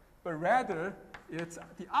algebra, but rather it's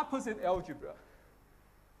the opposite algebra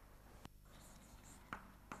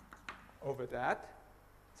over that.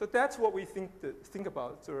 So that's what we think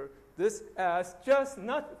about. So this as just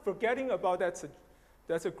not forgetting about that's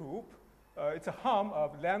a group. It's a hum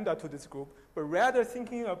of lambda to this group, but rather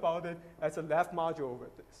thinking about it as a left module over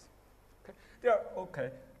this. Okay,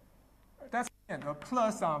 that's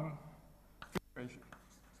plus some filtration.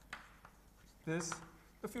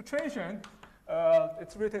 The filtration,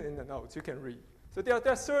 it's written in the notes. You can read. So there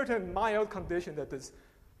are certain mild conditions that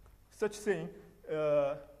such thing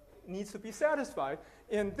needs to be satisfied.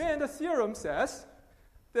 And then the theorem says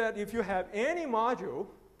that if you have any module,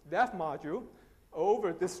 left module,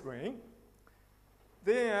 over this ring,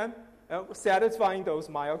 then satisfying those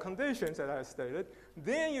mild conditions that I stated,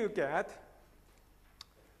 then you get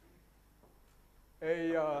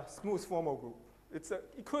a smooth formal group. It's an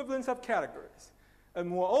equivalence of categories. And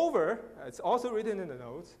moreover, it's also written in the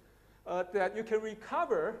notes, that you can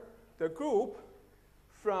recover the group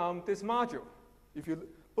from this module. If you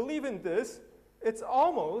believe in this,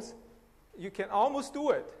 you can almost do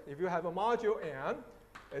it. If you have a module N,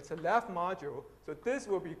 it's a left module, so this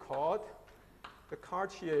will be called the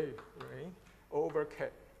Cartier ring over K.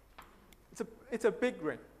 It's a big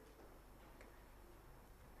ring.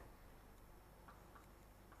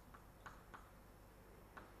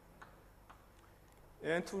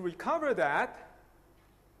 And to recover that,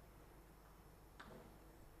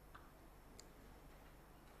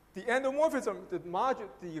 the endomorphism,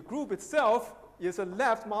 the group itself is a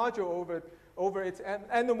left module over its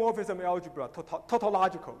endomorphism algebra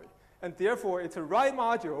tautologically. And therefore, it's a right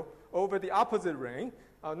module over the opposite ring.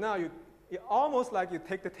 Now, it almost like you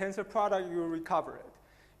take the tensor product, you recover it.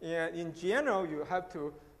 And in general, you have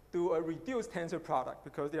to do a reduced tensor product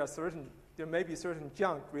because there may be certain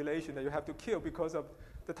junk relation that you have to kill because of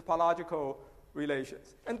the topological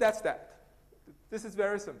relations. And that's that. This is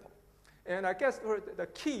very simple. And I guess the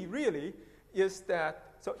key really is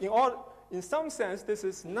that, so in some sense,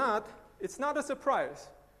 it's not a surprise.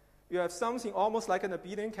 You have something almost like an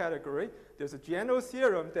abelian category. There's a general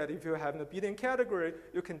theorem that if you have an abelian category,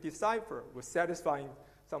 you can decipher with satisfying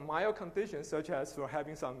some mild conditions, such as for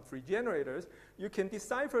having some free generators. You can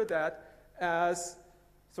decipher that as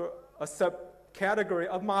sort of a subcategory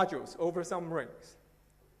of modules over some rings.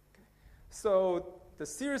 Okay. So the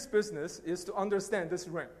serious business is to understand this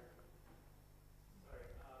ring.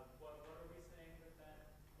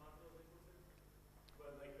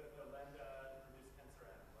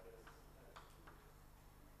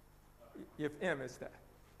 If M is that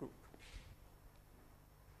group.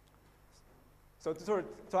 So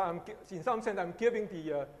in some sense, I'm giving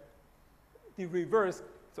the reverse.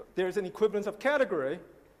 So there's an equivalence of category.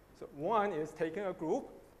 So one is taking a group,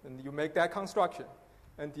 and you make that construction.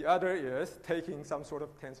 And the other is taking some sort of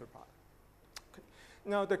tensor product. Okay.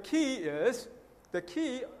 Now, the key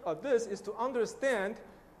of this is to understand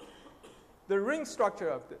the ring structure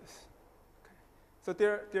of this. So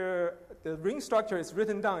the ring structure is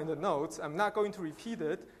written down in the notes. I'm not going to repeat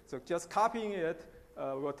it, so just copying it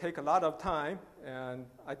will take a lot of time, and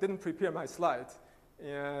I didn't prepare my slides.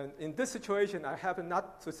 And in this situation, I happen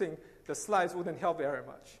not to think the slides wouldn't help very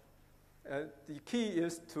much. The key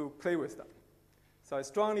is to play with them. So I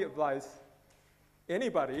strongly advise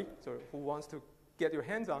anybody who wants to get your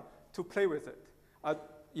hands on to play with it.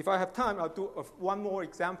 If I have time, I'll do one more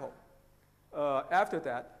example after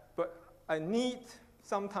that. But I need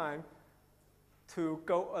some time to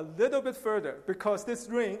go a little bit further because this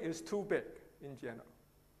ring is too big in general.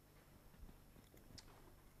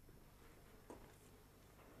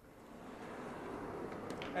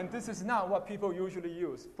 And this is not what people usually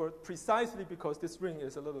use, precisely because this ring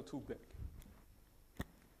is a little too big.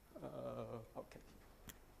 Okay.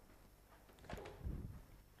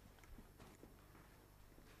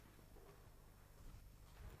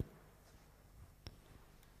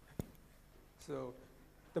 So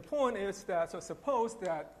the point is that, so suppose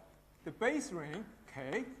that the base ring,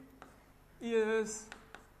 K, is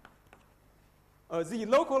Z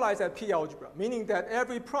localized at P algebra, meaning that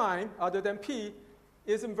every prime other than P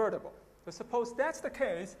is invertible. So suppose that's the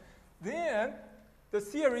case, then the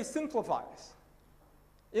theory simplifies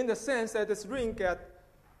in the sense that this ring gets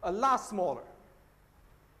a lot smaller.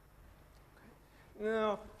 Okay.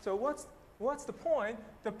 Now, so what's the point?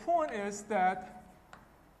 The point is that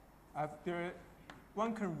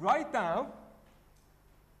one can write down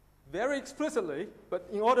very explicitly, but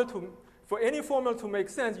in order for any formula to make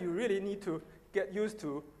sense, you really need to get used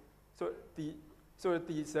to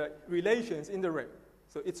these relations in the ring.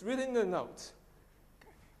 So it's written in the notes.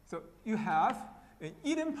 Okay. So you have an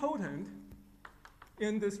idempotent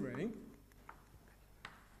in this ring.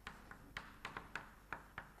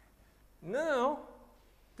 Now,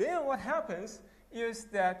 then what happens is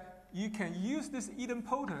that you can use this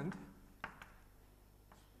idempotent.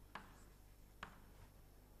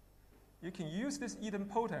 You can use this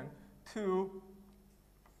idempotent to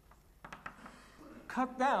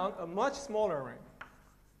cut down a much smaller ring.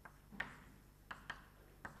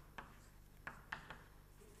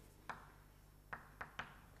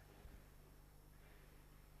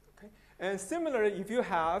 Okay. And similarly, if you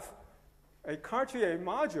have a Cartier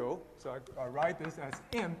module, so I write this as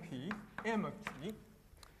MP, M of G.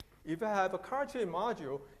 If I have a Cartier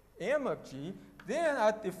module, M of G, then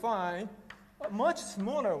I define a much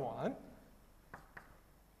smaller one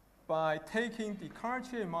by taking the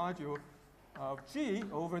Cartier module of G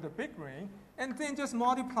over the big ring, and then just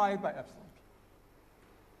multiply it by epsilon p.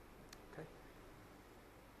 Okay.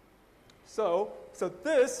 So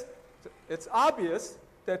this, it's obvious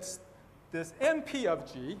that this MP of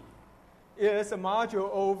G is a module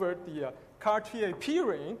over the Cartier P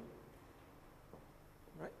ring,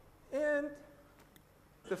 right? And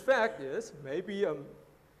the fact is, maybe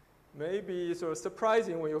sort of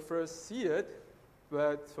surprising when you first see it,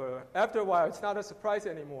 but after a while, it's not a surprise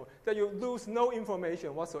anymore, that you lose no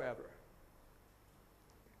information whatsoever.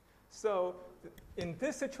 So in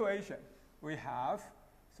this situation, we have,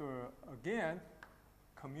 so again,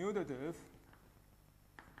 commutative,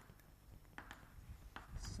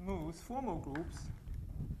 smooth formal groups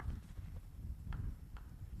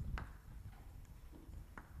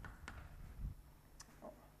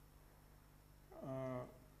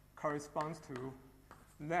corresponds to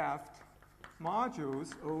left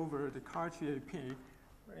modules over the Cartier P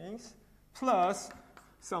rings plus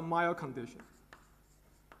some mild condition,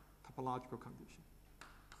 topological condition.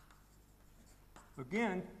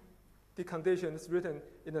 Again, the condition is written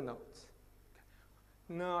in the notes.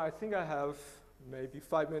 Okay. Now, I think I have maybe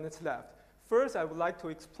 5 minutes left. First, I would like to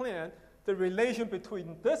explain the relation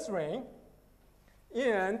between this ring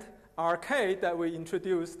and RK that we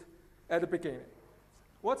introduced at the beginning.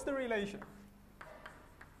 What's the relation?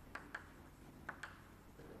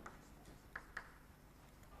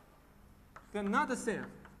 They're not the same.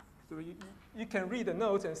 So you can read the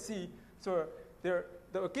notes and see. So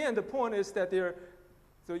again, the point is that there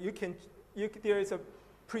is a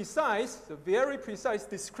very precise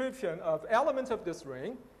description of elements of this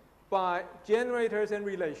ring by generators and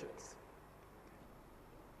relations.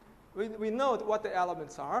 We know what the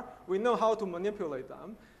elements are. We know how to manipulate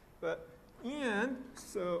them.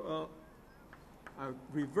 I'll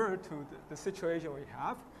revert to the situation we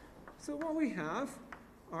have. So what we have,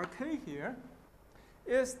 RK here,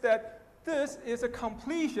 is that this is a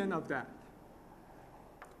completion of that.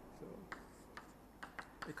 So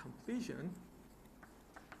a completion.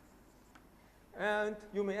 And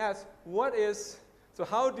you may ask, so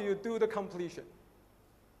how do you do the completion?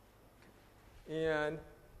 And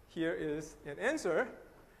here is an answer.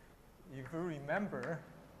 If you remember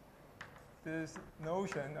this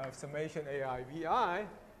notion of summation AI VI,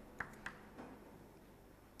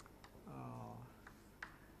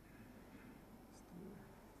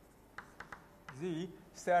 Z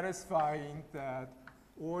satisfying that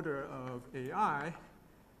order of AI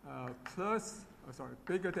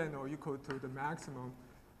bigger than or equal to the maximum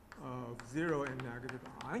of 0 and negative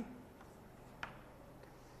I.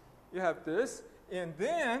 You have this, and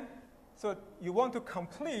then, so you want to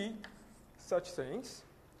complete such things,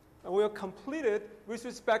 and we'll complete it with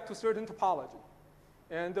respect to certain topology.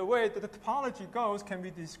 And the way that the topology goes can be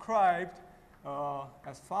described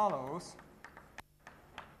as follows.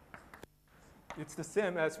 It's the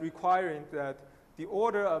same as requiring that the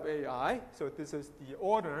order of AI, so this is the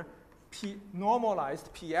order P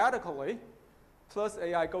normalized p-adically, plus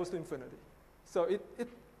AI goes to infinity. So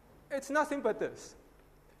it's nothing but this.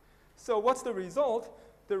 So what's the result?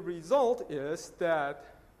 The result is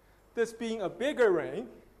that this being a bigger ring,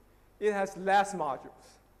 it has less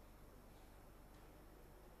modules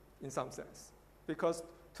in some sense. Because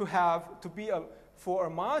for a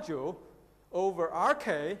module over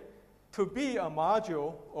RK, to be a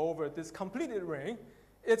module over this completed ring,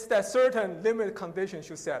 it's that certain limit condition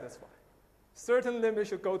should satisfy. Certain limit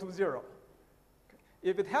should go to 0. Okay.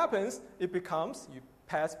 If it happens, it becomes, you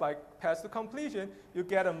pass to completion, you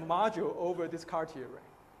get a module over this Cartier ring.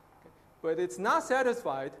 Okay. But it's not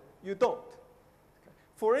satisfied, you don't. Okay.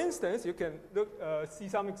 For instance, you can see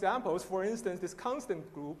some examples. For instance, this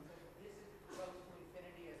constant group. So this goes to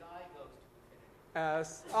infinity as I goes to infinity.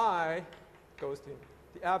 As I goes to infinity.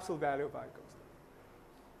 The absolute value of I goes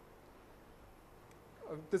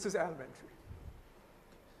down. This is elementary.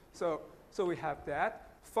 So we have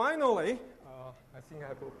that. Finally, I think I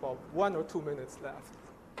have about 1 or 2 minutes left.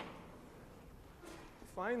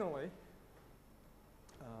 Finally,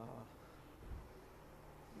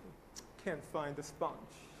 can't find the sponge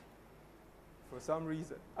for some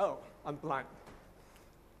reason. Oh, I'm blind.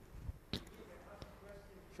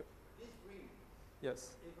 Sure. This ring,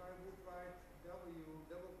 Yes. if I would write W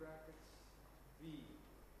double brackets V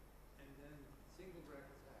and then single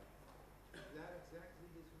brackets F, is that exactly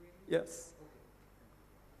this ring? Yes. Okay.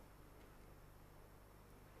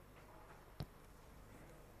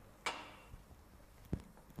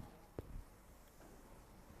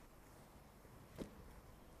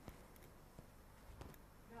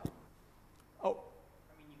 No. Oh,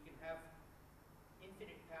 I mean, you can have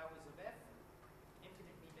infinite powers of F,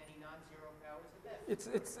 infinitely many non-zero powers of F.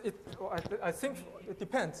 well, I think it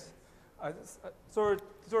depends. So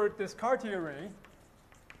this Cartier ring,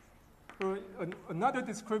 another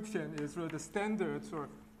description is the standard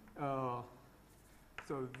so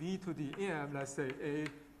V to the M, let's say A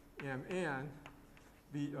M N,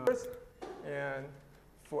 V and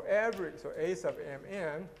for every, so A sub M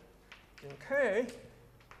N in K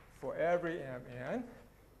for every M N,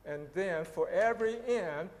 and then for every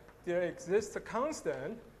N, there exists a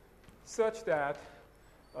constant such that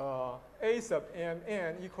A sub M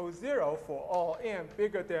N equals 0 for all M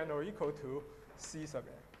bigger than or equal to C sub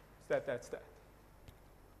M. That's that.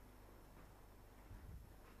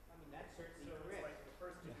 I mean, that's certainly correct. Like the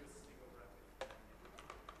first two is single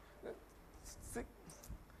bracket.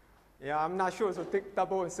 Yeah, I'm not sure, so take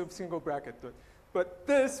double and single bracket. But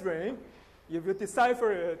this ring, if you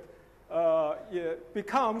decipher it, it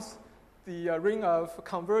becomes the ring of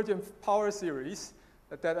convergent power series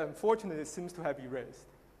that unfortunately seems to have erased.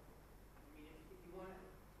 I mean, if you want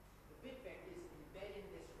the bit vectors embed in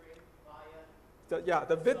this ring via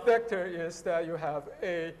The bit vector is that you have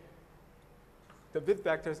A, the bit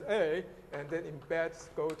vector is A, and then embeds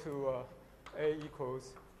go to A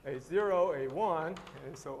equals A0, A1,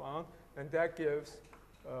 and so on. And that gives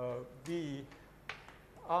V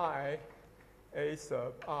I, A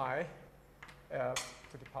sub I, F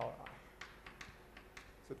to the power I.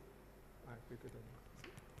 So I bigger than.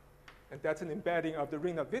 And that's an embedding of the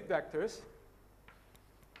ring of bit vectors,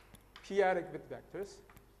 p-adic bit vectors,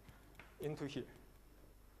 into here.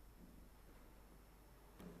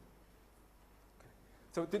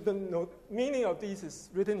 So the meaning of these is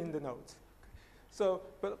written in the notes. So,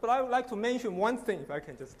 but I would like to mention one thing, if I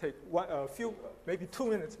can just take a few, maybe 2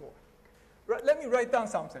 minutes more. Let me write down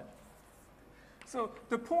something. So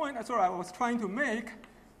the point I was trying to make,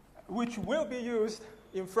 which will be used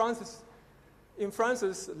in Francis'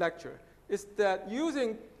 lecture, is that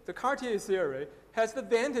using the Cartier theory has the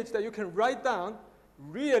advantage that you can write down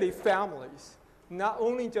really families, not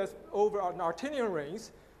only just over Artinian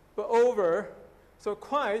rings, but over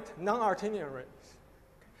quite non-Artinian rings.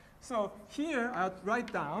 So here I'll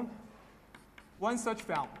write down one such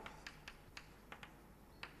family.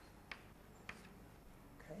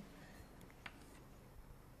 Okay.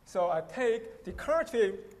 So I take the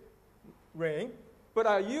Cartier ring, but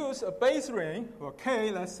I use a base ring, or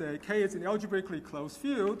K, let's say K is an algebraically closed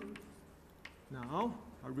field. Now,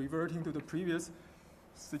 I'm reverting to the previous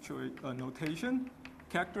notation,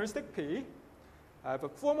 characteristic P. I have a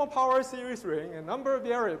formal power series ring, a number of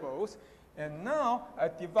variables, and now I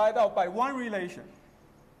divide out by one relation.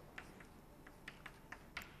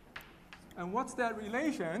 And what's that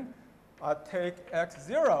relation? I take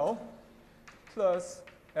x0 plus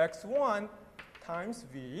x1 times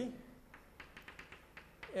v,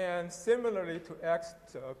 and similarly to x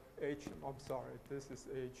sub h, I'm sorry, this is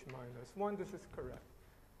h minus 1, this is correct.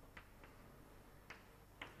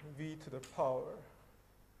 V to the power.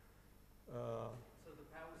 So the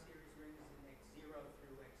power series ring is in x0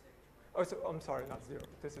 through xh. Oh, so I'm sorry, not 0.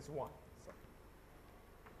 This is 1. Sorry.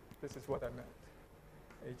 This is what I meant.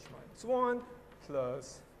 H minus 1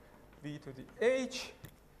 plus v to the h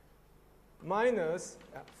minus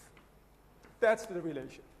f. That's the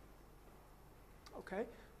relation. Okay?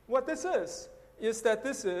 What this is that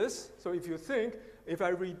this is, so if you think, if I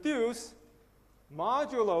reduce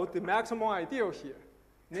modulo the maximal ideal here,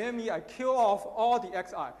 namely I kill off all the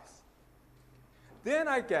xi's, then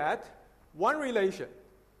I get one relation,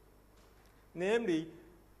 namely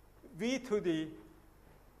v to the,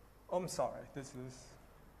 I'm sorry, this is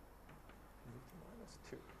v minus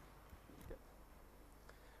 2. Okay.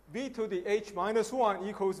 V to the h minus 1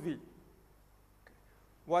 equals v. Okay.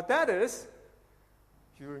 What that is,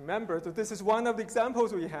 if you remember, so this is one of the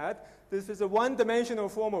examples we had. This is a one-dimensional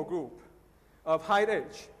formal group of height h.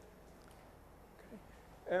 Okay.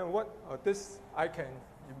 And what, this I can,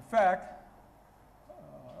 in fact,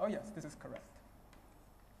 oh yes, this is correct.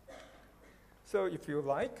 So if you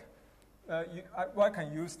like, one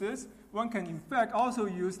can use this. One can, in fact, also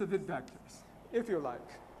use the bit vectors, if you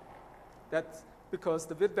like. That's because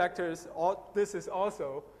the bit vectors, this is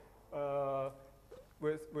also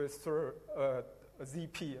with sort of a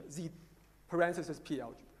ZP, Z parenthesis P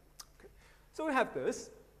algebra. Okay. So we have this.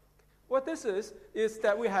 What this is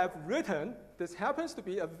that we have written, this happens to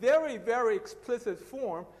be a very, very explicit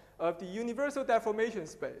form of the universal deformation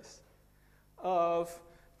space of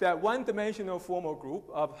that one-dimensional formal group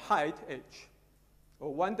of height h,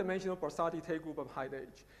 or one-dimensional Borsati-Tate group of height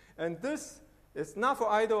h. And this is not for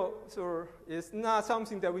idle, so it's not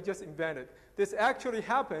something that we just invented. This actually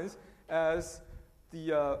happens as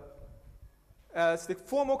the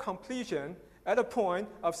formal completion at a point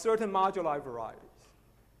of certain moduli varieties.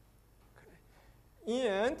 Okay.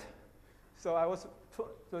 And so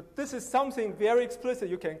so this is something very explicit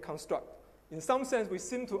you can construct. In some sense, we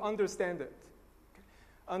seem to understand it. Okay.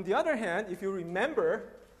 On the other hand, if you remember,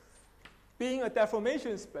 being a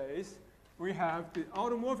deformation space, we have the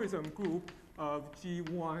automorphism group of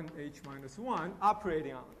G1, H-1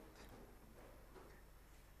 operating on it.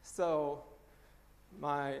 So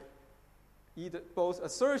my both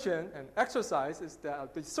assertion and exercise is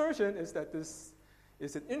that the assertion is that this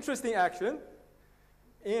is an interesting action,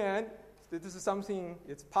 and that this is something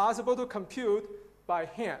it's possible to compute by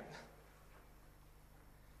hand.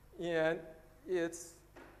 And it's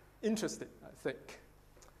interesting, I think.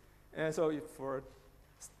 And so for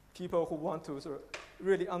people who want to sort of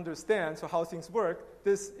really understand how things work,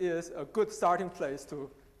 this is a good starting place to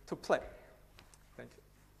play.